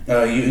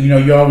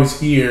 You always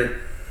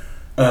hear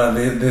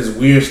this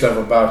weird stuff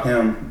about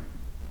him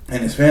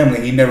and his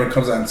family. He never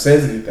comes out and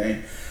says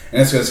anything, and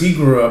that's because he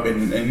grew up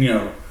in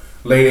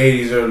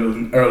late 80s,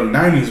 early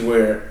 90s,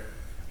 where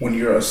when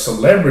you're a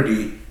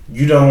celebrity,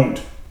 you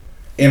don't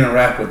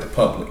interact with the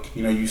public.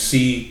 You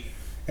see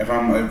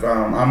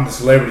I'm the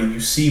celebrity, you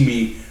see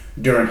me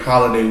during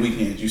holiday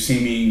weekends. You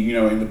see me,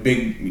 in the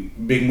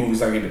big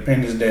movies like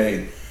Independence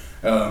Day,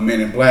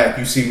 Men in Black.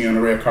 You see me on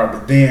the red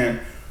carpet then,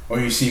 or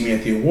you see me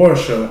at the award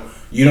show.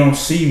 You don't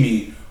see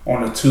me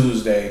on a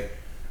Tuesday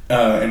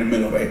in the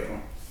middle of April.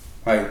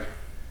 Like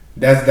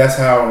that's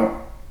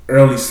how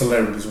early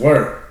celebrities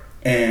were,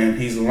 and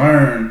he's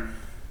learned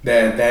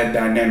that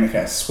dynamic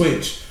has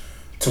switched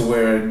to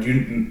where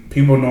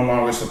people no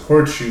longer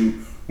support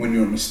you when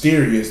you're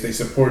mysterious. They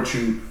support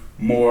you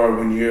more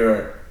when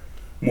you're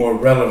more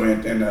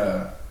relevant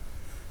and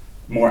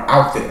more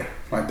out there.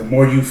 Like the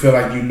more you feel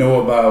like you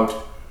know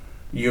about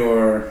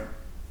your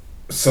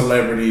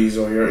celebrities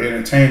or your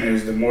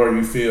entertainers, the more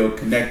you feel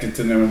connected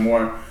to them and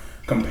more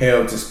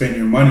compelled to spend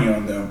your money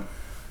on them.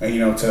 And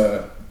you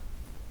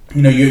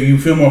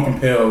feel more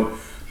compelled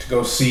to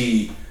go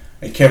see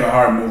a Kevin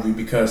Hart movie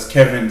because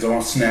Kevin's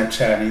on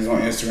Snapchat and he's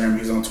on Instagram,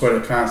 he's on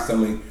Twitter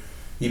constantly,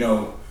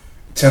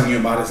 telling you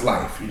about his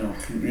life.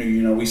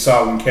 We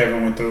saw when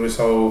Kevin went through his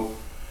whole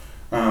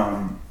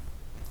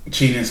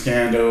cheating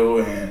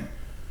scandal and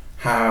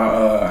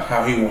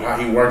how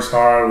he works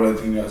hard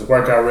with his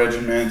workout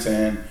regimens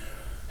and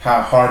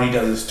how hard he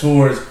does his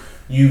tours.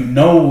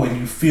 And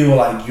you feel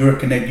like you're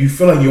connected. You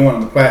feel like you're one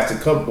of the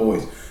Plastic Cup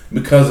Boys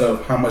because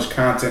of how much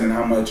content and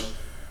how much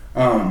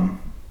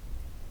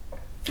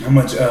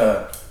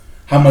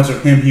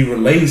of him he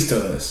relates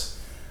to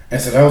us. And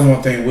so that was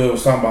one thing Will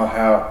was talking about,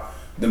 how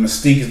the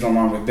mystique is no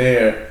longer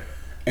there,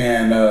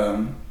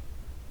 and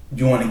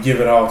you want to give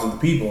it all to the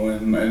people,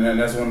 and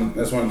that's one of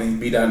the things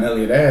B.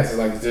 Elliott asked, is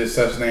like, is there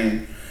such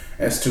thing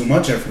as too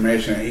much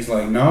information? And he's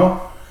like,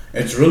 no,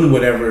 it's really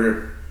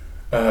whatever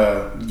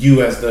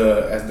you as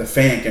the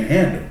fan can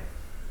handle.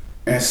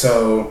 And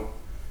so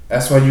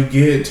that's why you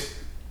get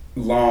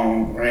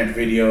long rant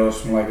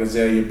videos from like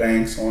Azealia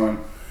Banks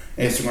on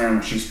Instagram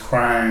when she's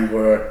crying,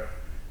 or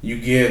you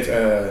get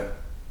the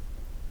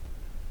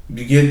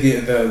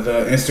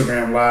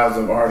Instagram lives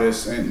of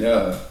artists and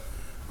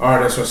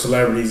artists or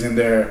celebrities in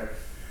there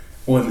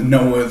with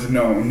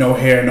no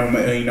hair,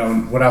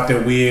 without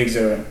their wigs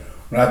or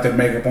without their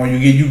makeup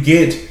on. You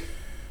get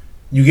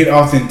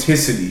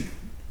authenticity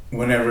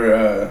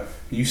whenever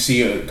you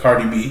see a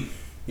Cardi B,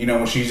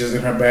 when she's just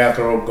in her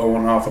bathrobe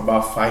going off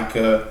about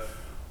FICA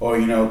or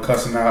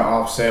cussing out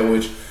Offset,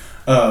 which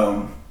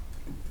no,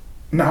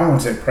 I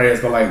won't say prayers,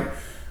 but like,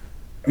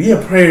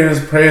 yeah, prayers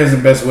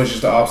and best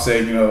wishes to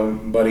Offset.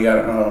 Buddy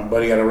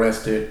got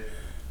arrested.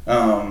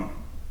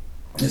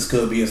 This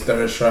could be his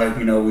third strike.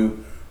 We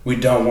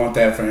don't want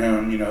that for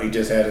him. He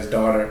just had his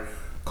daughter,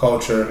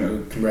 Culture.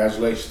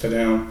 Congratulations to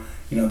them.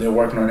 They're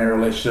working on their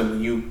relationship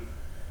with you.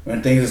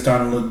 When things are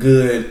starting to look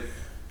good,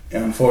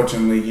 and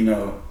unfortunately,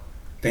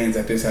 things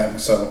like this happen.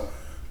 So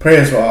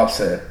prayers for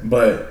Offset.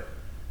 But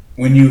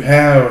when you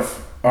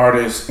have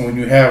artists, when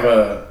you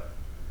have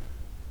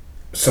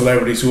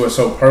celebrities who are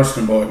so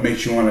personable, it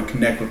makes you want to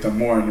connect with them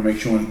more, and it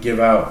makes you want to give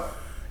out.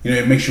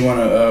 It makes you want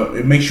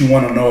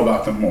to know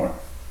about them more.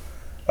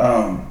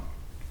 And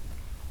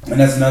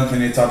that's another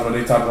thing they talked about.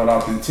 They talked about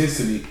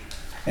authenticity,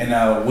 and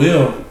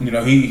Will,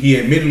 he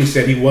admittedly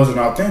said he wasn't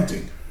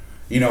authentic.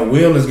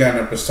 Will has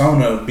gotten a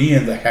persona of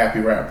being the happy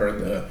rapper,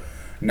 the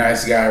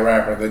nice guy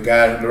rapper,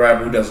 the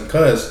rapper who doesn't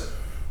cuss,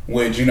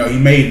 which he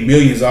made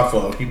millions off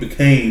of. He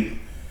became,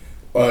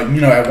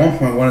 at one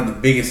point, one of the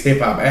biggest hip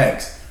hop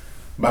acts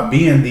by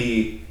being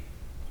the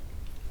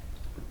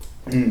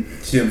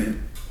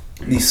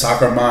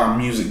soccer mom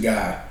music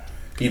guy.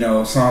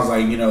 Songs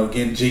like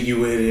Getting Jiggy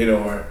With It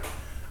or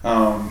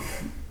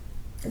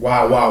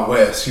Wild Wild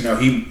West.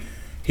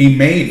 He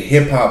made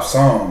hip hop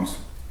songs.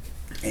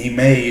 He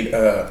made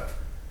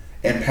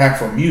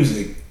impactful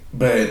music,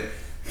 but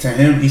to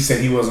him, he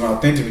said he wasn't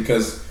authentic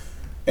because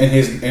in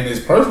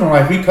his personal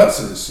life he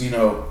cusses.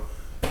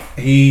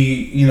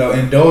 He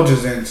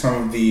indulges in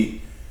some of the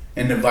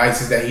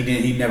vices that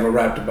he never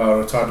rapped about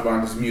or talked about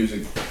in his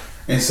music,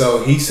 and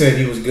so he said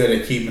he was good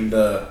at keeping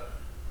the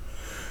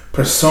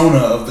persona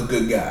of the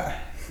good guy,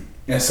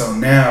 and so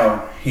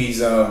now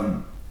he's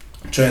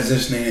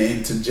transitioning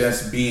into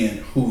just being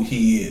who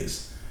he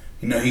is.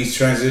 He's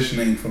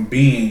transitioning from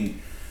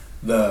being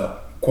the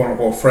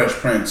quote-unquote Fresh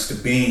Prince to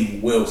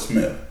being Will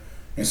Smith.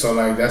 And so,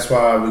 like, that's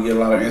why we get a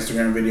lot of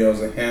Instagram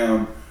videos of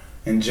him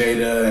and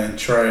Jada and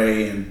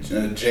Trey and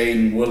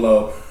Jaden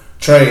Willow.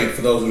 Trey,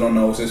 for those who don't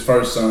know, was his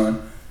first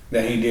son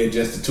that he did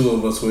just the two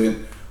of us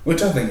with,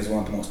 which I think is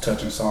one of the most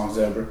touching songs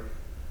ever.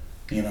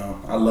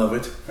 I love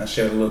it. I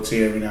shed a little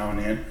tear every now and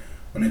then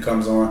when it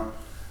comes on.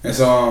 And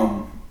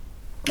so,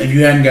 if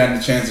you hadn't gotten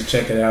a chance to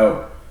check it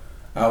out,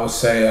 I would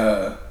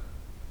say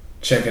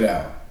check it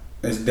out.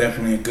 It's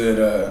definitely a good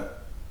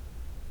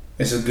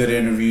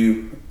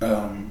interview.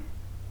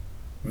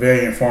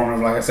 Very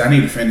informative. Like I said, I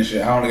need to finish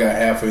it. I only got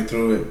halfway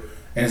through it,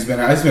 and it's been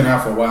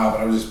out for a while, but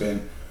I've just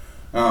been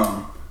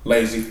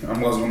lazy. I'm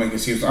gonna make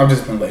excuses. I've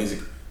just been lazy.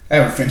 I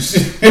haven't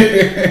finished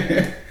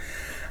it.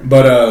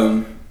 But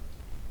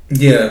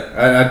yeah,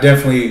 I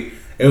definitely.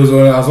 It was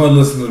when I was going to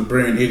listen to the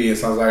Brilliant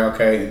Idiots. I was like,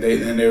 okay.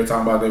 They were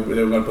talking about they were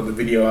going to put the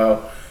video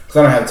out because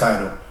I don't have a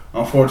title.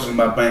 Unfortunately,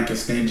 my bank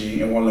is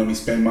stingy and won't let me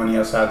spend money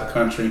outside the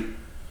country.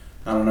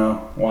 I don't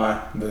know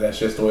why, but that's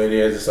just the way it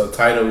is. So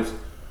titles,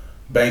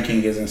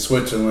 banking is in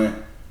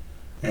Switzerland,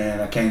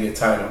 and I can't get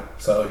title.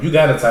 So if you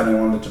got a title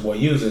and want to let your boy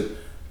use it,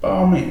 by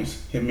all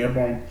means, hit me up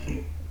on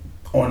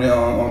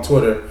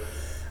Twitter,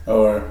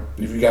 or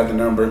if you got the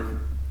number,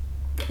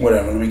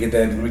 whatever. Let me get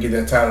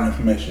that title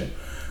information.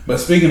 But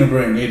speaking of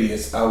brilliant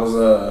idiots, I was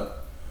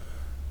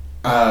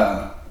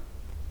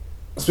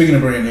speaking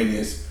of brilliant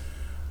idiots,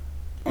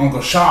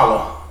 Uncle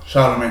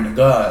Charlamagne the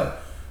God,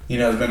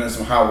 has been in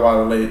some hot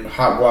water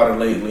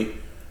lately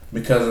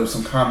because of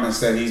some comments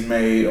that he's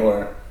made,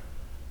 or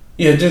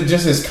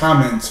just his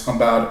comments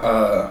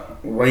about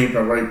rape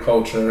and rape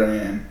culture,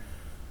 and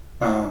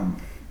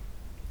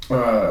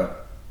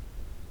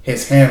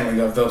his handling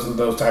of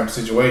those type of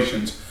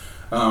situations.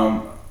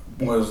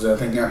 Was I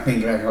think back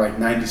in like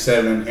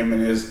 '97, him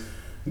and his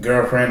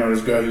girlfriend, or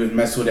his girl he was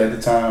messing with at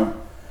the time,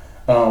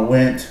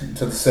 went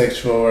to the sex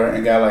floor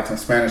and got like some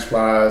Spanish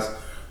flies,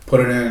 put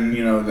it in,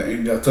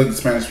 took the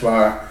Spanish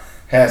fly,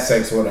 had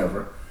sex, or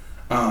whatever.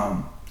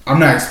 I'm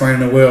not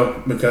explaining it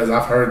well because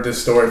I've heard this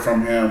story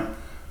from him,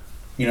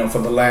 for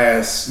the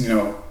last,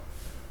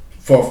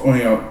 for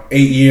 8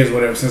 years,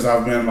 whatever, since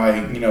I've been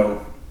like,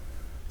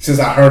 since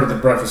I heard of the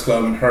Breakfast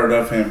Club and heard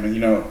of him, and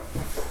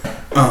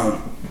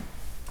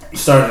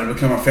started to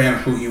become a fan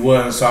of who he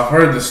was. So I've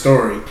heard the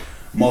story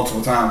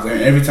multiple times, and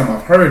every time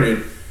I've heard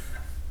it,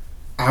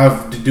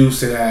 I've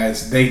deduced it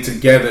as they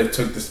together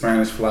took the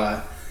Spanish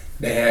fly.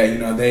 They had,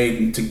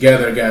 they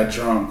together got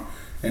drunk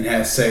and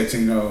had sex,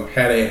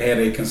 had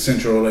a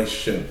consensual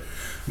relationship.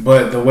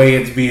 But the way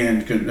it's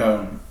being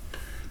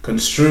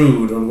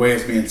construed, or the way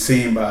it's being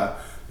seen by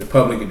the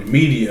public and the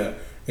media,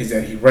 is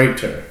that he raped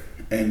her.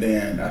 And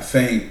then I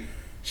think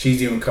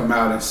she's even come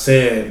out and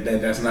said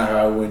that that's not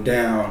how it went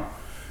down,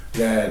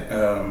 that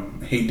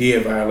he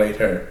did violate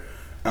her.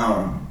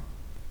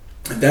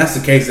 If that's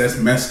the case, that's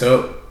messed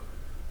up.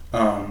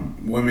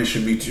 Women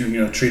should be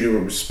treated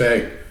with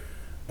respect.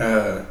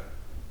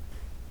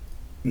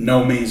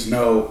 No means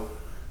no.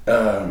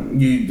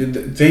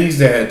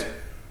 These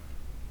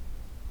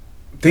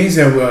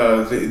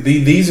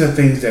are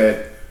things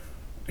that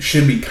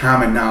should be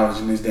common knowledge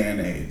in this day and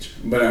age.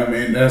 But I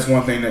mean, that's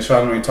one thing that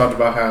Charlamagne talked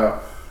about,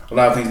 how a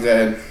lot of things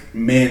that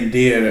men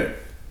did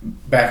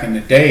back in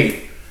the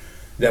day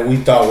that we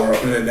thought were,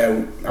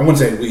 that I wouldn't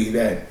say we,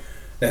 that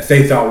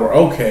they thought were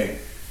okay.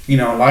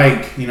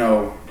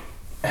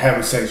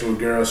 Having sex with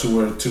girls who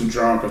were too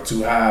drunk or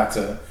too high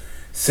to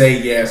say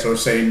yes or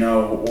say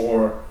no,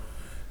 or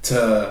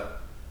to,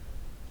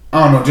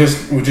 I don't know,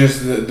 just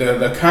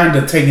the kind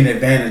of taking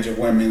advantage of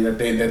women that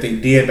they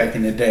did back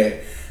in the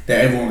day,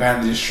 that everyone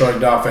kind of just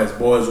shrugged off as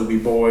boys would be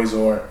boys,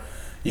 or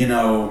she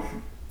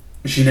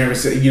never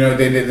said,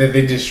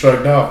 they just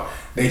shrugged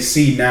off. They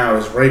see now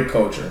as rape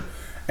culture.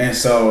 And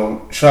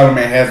so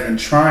Charlamagne has been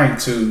trying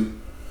to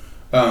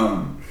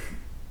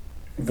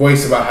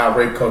voice about how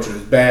rape culture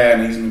is bad,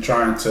 and he's been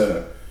trying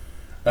to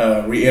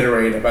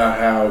reiterate about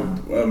how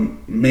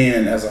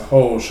men as a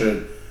whole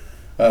should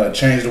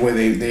change the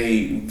way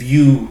they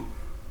view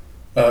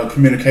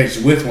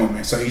communication with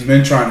women. So he's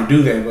been trying to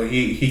do that, but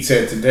he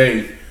said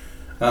today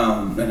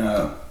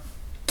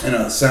in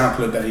a sound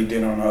clip that he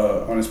did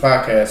on his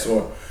podcast,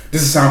 or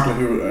this is a sound clip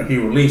he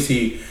released,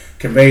 he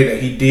conveyed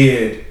that he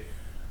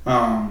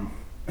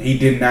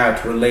did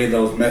not relay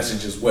those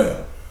messages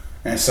well,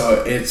 and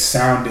so it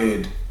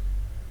sounded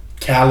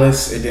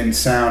callous. It didn't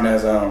sound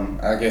as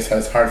I guess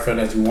as heartfelt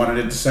as he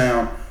wanted it to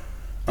sound.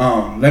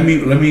 Let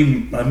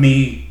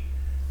me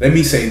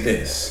say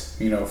this,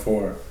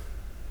 for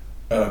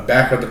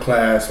back of the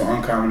class, for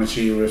uncommon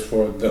achievers,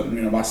 for the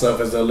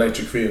myself as the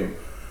electric field.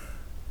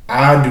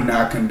 I do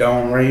not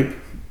condone rape.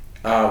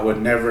 I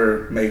would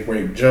never make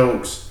rape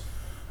jokes.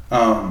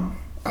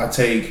 I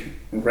take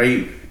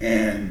rape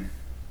and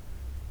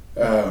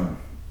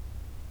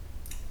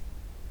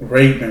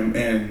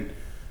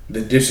the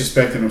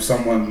disrespecting of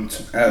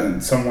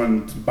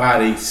someone's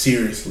body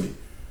seriously.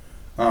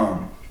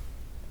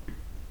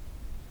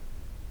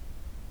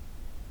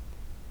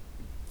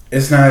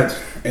 It's not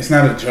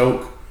a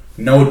joke.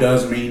 No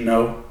does mean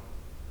no.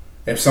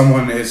 If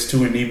someone is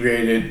too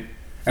inebriated,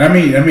 and I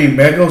mean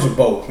that goes with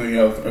both.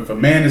 If a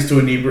man is too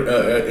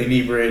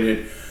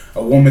inebriated,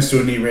 a woman's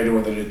too inebriated,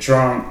 whether they're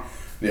drunk,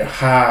 they're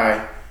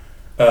high,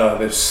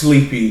 they're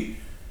sleepy,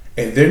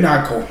 if they're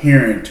not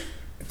coherent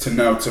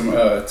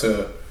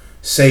to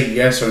say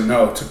yes or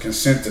no, to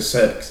consent to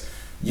sex,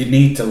 you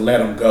need to let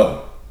them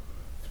go.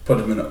 Put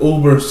them in an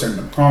Uber, send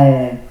them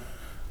home,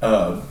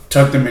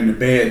 tuck them in the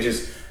bed.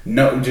 Just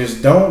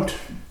don't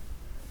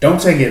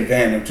take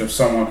advantage of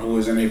someone who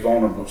is in a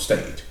vulnerable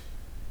state,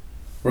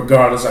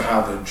 regardless of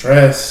how they're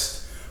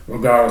dressed,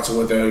 regardless of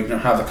whether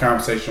how the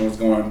conversation was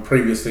going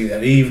previously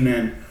that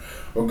evening,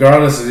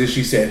 regardless of if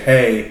she said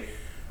hey,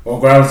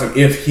 regardless of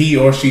if he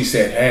or she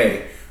said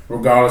hey,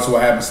 regardless of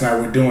what happens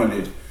tonight, we're doing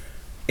it.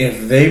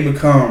 If they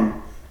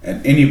become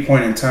at any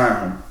point in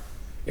time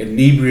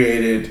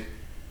inebriated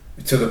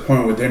to the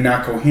point where they're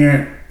not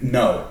coherent,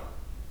 no.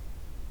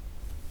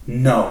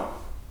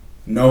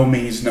 No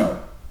means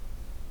no.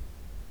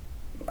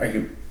 Like,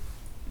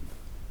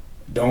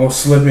 don't go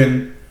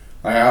slipping.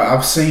 Like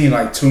I've seen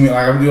like too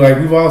many. Like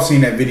we've all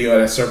seen that video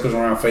that circles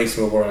around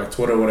Facebook or like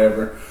Twitter or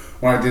whatever.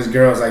 Where like this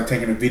girl's like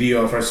taking a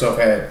video of herself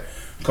at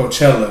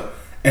Coachella,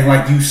 and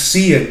like you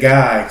see a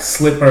guy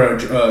slip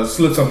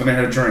something in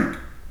her drink,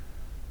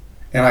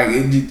 and like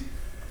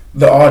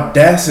the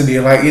audacity,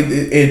 like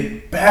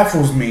it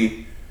baffles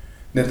me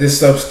that this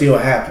stuff still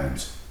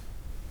happens.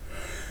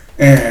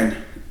 And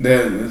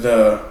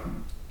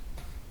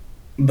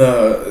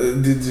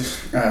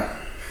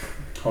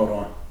hold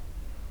on.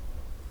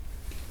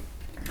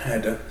 I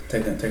had to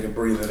take a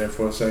breather there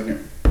for a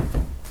second.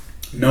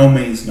 No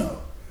means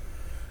no,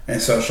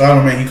 and so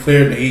Charlamagne, he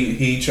cleared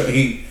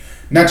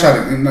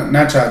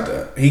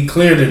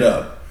it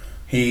up.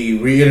 He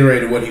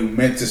reiterated what he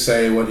meant to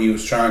say, what he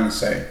was trying to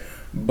say.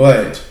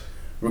 But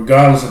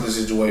regardless of the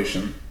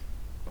situation,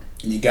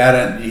 you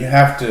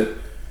have to,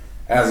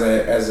 as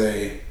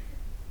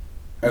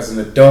an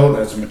adult,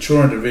 as a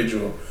mature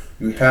individual,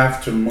 you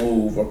have to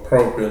move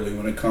appropriately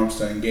when it comes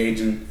to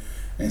engaging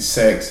in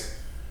sex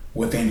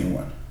with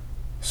anyone.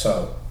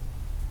 So,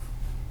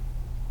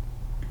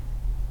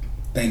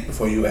 think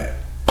before you act.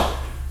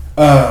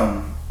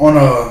 On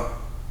a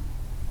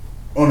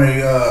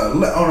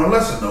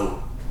lesser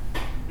note,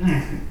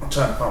 I'm trying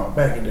to find my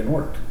back. It didn't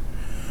work.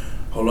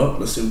 Hold up.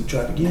 Let's see. We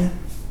try it again.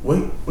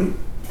 Wait.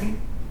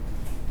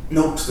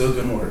 Nope, still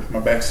didn't work.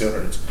 My back still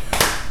hurts.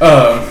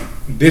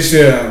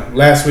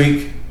 Last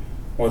week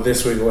or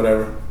this week or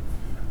whatever,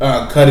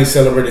 Cudi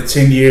celebrated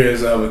 10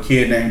 years of a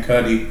kid named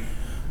Cudi.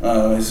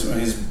 His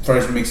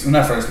first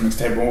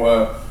mixtape.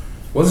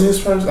 Was it his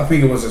first? I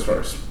think it was his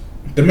first.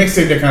 The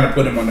mixtape that kind of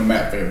put him on the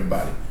map for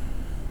everybody.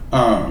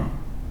 I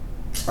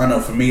know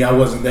for me, I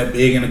wasn't that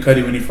big into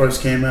Cudi when he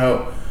first came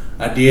out.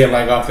 I did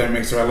like off that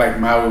mixtape. I like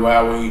Maui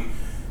Wowie,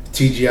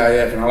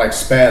 TGIF, and I like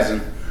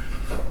Spazzin'.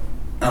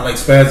 I like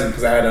Spazzin'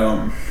 because I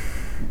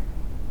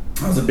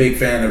was a big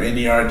fan of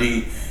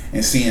NERD,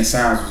 and Seeing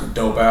Sounds was a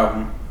dope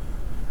album.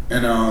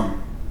 And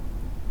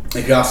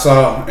if y'all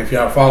followed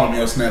me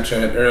on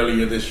Snapchat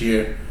earlier this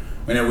year,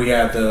 whenever we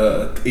had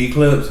the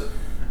Eclipse,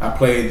 I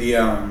played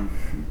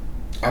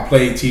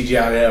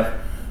TGIF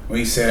when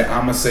he said,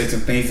 "I'm gonna say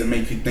some things that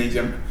make you think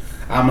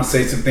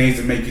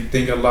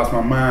I lost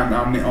my mind.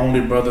 I'm the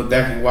only brother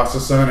that can watch the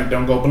sun and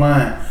don't go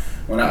blind."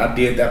 When I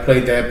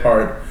played that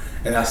part,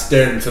 and I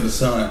stared into the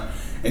sun,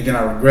 and then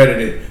I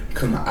regretted it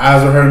because my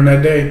eyes were hurting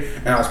that day,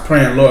 and I was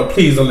praying, "Lord,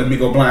 please don't let me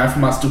go blind for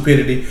my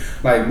stupidity."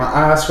 Like, my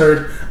eyes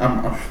hurt.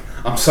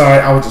 I'm sorry.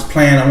 I was just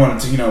playing. I wanted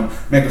to,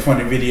 make a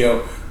funny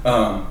video.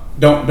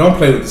 Don't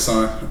play with the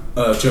sun,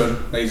 children,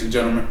 ladies and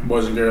gentlemen,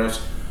 boys and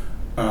girls.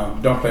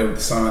 Don't play with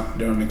the sun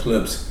during the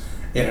eclipse.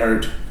 It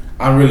hurt.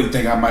 I really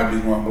think I might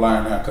be going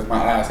blind now because my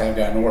eyes have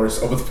gotten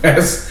worse over the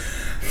past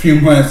few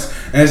months,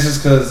 and it's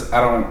just because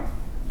I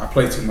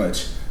play too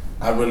much.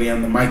 I really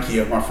am the Mikey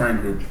of my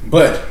friend group.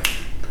 But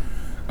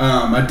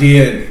I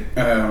did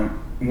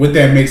with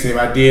that mixtape.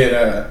 I did.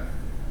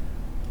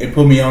 It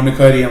put me on the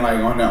Cudi, and like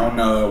on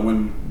the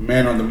when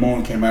Man on the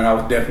Moon came out, I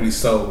was definitely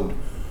sold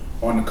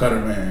on the Cutter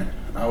Man.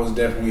 I was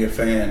definitely a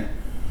fan.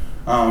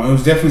 It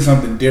was definitely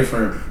something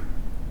different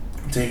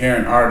to hear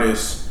an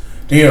artist,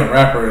 to hear a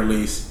rapper at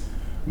least,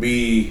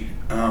 be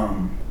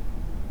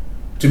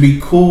to be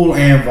cool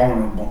and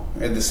vulnerable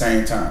at the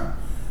same time.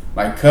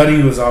 Like,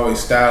 Cudi was always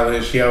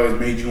stylish. He always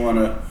made you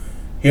wanna.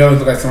 He always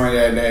looked like somebody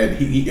that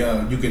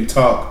you can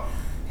talk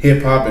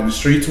hip hop in the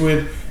streets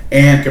with,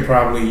 and could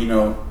probably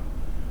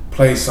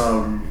play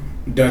some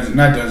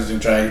Dungeons and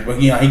Dragons, but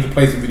he could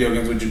play some video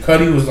games with you.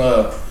 Cudi was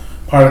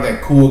part of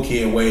that cool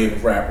kid wave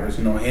of rappers.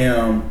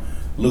 Him,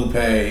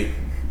 Lupe,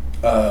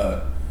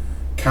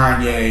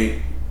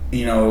 Kanye,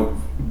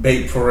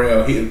 Bape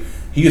Pharrell.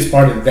 He was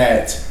part of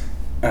that.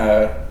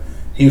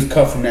 He was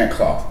cut from that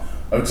cloth.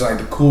 It was like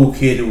the cool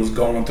kid who was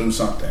going through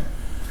something.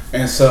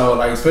 And so,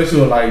 like,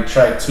 especially with like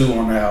track 2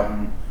 on the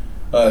album,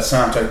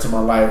 Soundtrack to My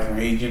Life, where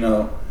he,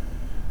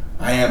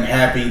 I am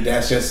happy,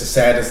 that's just the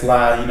saddest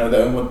lie.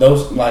 With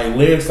those like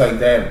lyrics like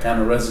that kind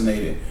of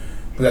resonated.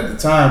 Because at the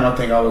time, I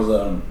think I was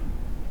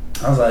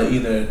like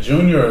either a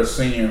junior or a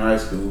senior in high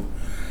school.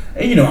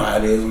 And you know how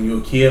it is when you're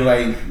a kid,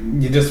 like,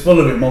 you're just full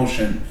of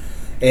emotion.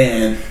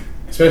 And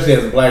especially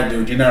as a black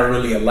dude, you're not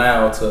really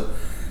allowed to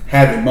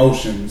have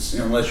emotions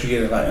unless you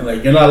get like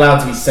you're not allowed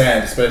to be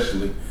sad,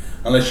 especially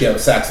unless you have a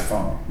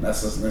saxophone.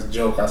 That's a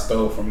joke I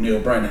stole from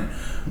Neil Brennan.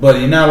 But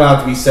you're not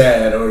allowed to be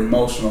sad or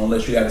emotional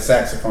unless you got a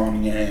saxophone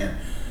in your hand.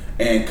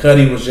 And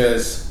Cudi was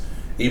just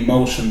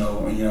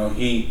emotional.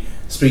 He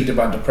speaks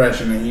about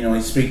depression, and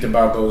he speaks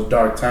about those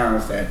dark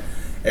times that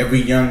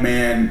every young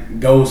man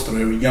goes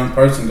through, every young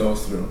person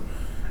goes through.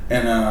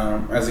 And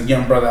as a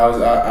young brother,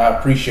 I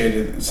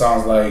appreciated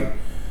songs like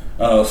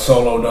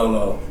Solo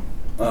Dolo,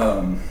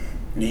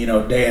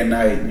 Day and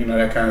Night,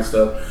 that kind of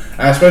stuff.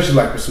 I especially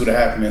like Pursuit of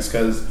Happiness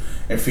because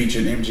it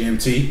featured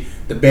MGMT,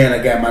 the band I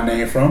got my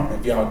name from,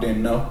 if y'all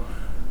didn't know.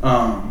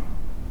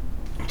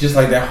 Just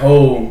like that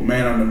whole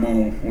Man on the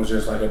Moon was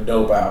just like a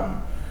dope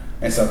album.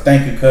 And so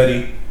thank you,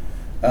 Cudi.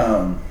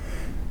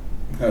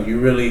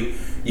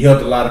 You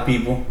helped a lot of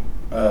people.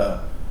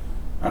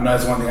 I know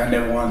that's one thing I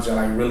never wanted to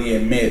like really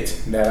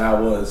admit that I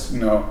was,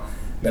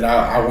 that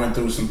I went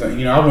through some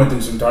things. I went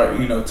through some dark,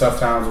 tough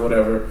times or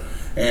whatever,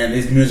 and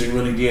his music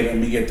really did help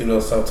me get through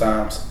those tough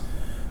times.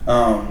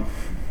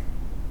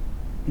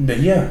 But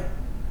yeah,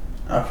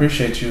 I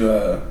appreciate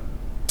you,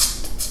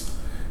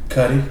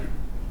 Cuddy.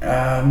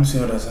 Let me see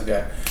what else I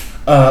got.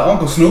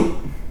 Uncle Snoop.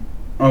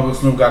 Uncle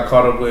Snoop got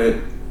caught up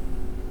with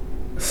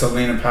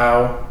Selena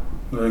Powell,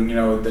 the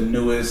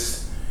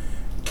newest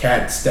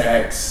Cat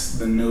Stacks,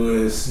 the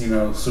newest,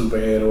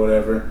 Superhead or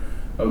whatever.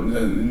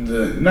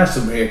 Not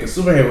Superhead, because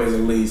Superhead was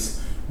at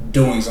least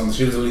doing something.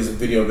 She was at least a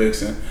video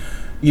vixen.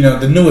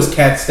 The newest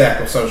Cat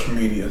Stack of social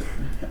media.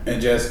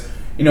 And just,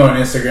 on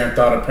Instagram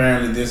thought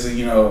apparently this is,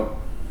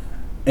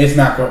 it's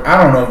not,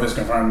 I don't know if it's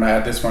confirmed or not.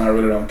 At this point, I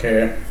really don't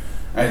care.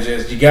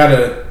 You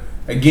gotta,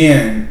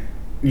 again,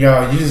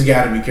 y'all, you just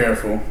gotta be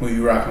careful when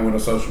you rocking with on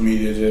social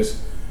media.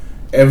 Just,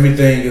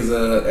 everything's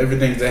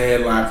a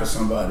headline for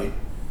somebody.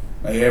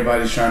 Like,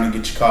 everybody's trying to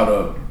get you caught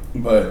up.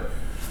 But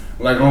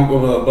like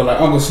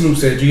Uncle Snoop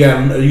said, you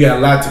got a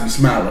lot to be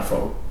smiling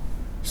for.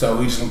 So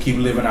we just gonna keep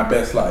living our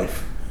best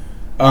life.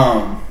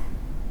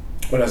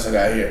 What else I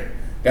got here?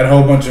 Got a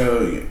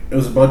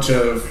bunch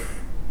of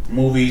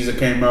movies that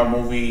came out,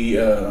 movie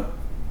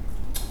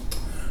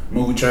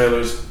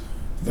trailers.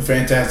 The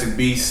Fantastic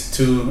Beasts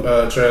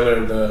 2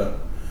 trailer, the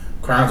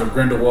Crimes of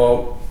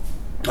Grindelwald.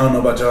 I don't know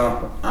about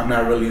y'all. I'm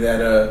not really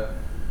that.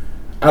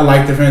 I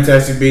like the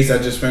Fantastic Beasts. I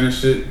just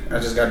finished it. I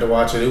just got to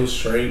watch it. It was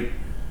straight.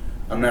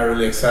 I'm not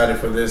really excited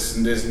for this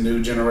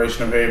new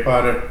generation of Harry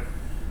Potter.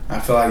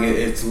 I feel like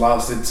it's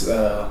lost its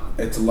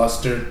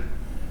luster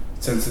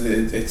since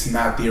it's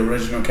not the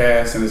original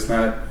cast, and it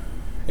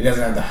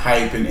doesn't have the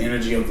hype and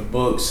energy of the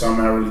books. So I'm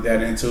not really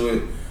that into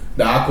it.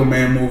 The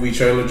Aquaman movie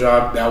trailer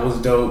dropped. That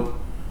was dope.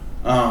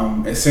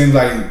 It seems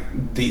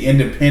like the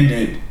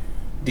independent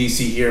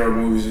DC hero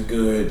movies are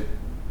good.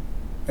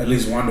 At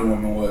least Wonder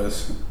Woman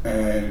was,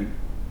 but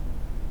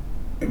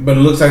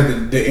it looks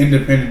like the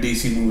independent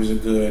DC movies are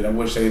good. I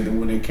wish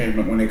when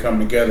they come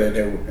together,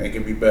 they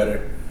could be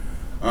better.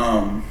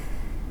 What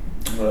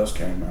else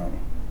came out?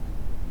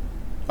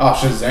 Oh,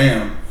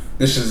 Shazam!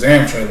 The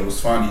Shazam trailer was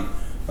funny.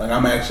 Like,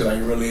 I'm actually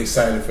really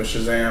excited for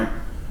Shazam,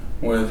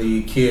 where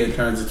the kid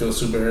turns into a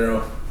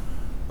superhero.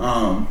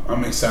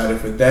 I'm excited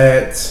for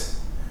that.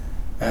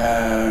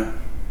 And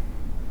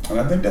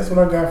I think that's what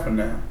I got for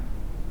now.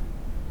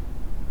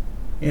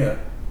 Yeah.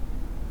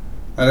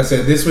 Like I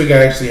said, this week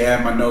I actually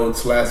had my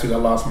notes. Last week I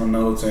lost my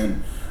notes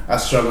and I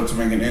struggled to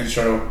make an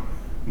intro.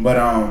 But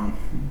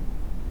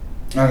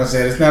like I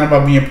said, it's not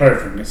about being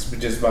perfect. It's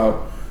just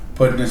about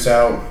putting this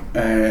out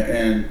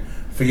and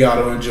for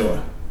y'all to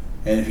enjoy.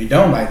 And if you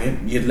don't like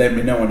it, you'd let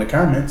me know in the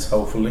comments,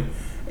 hopefully.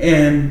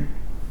 And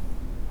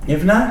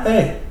if not,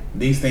 hey,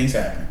 these things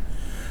happen.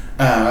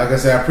 Like I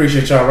said, I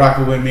appreciate y'all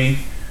rocking with me.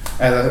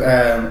 As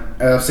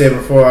I've said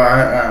before,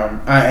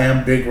 I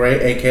am Big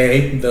Ray,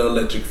 aka The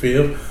Electric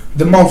Field,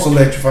 the most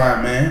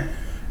electrifying man.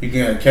 You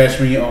can catch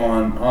me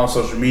on all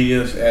social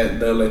medias at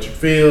The Electric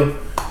Field.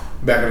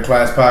 Back in the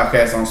Class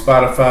Podcast on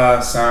Spotify,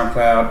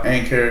 SoundCloud,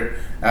 Anchor,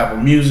 Apple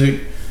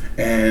Music.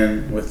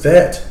 And with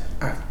that,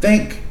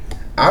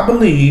 I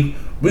believe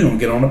we're going to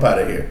get on up out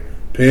of here.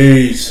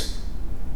 Peace.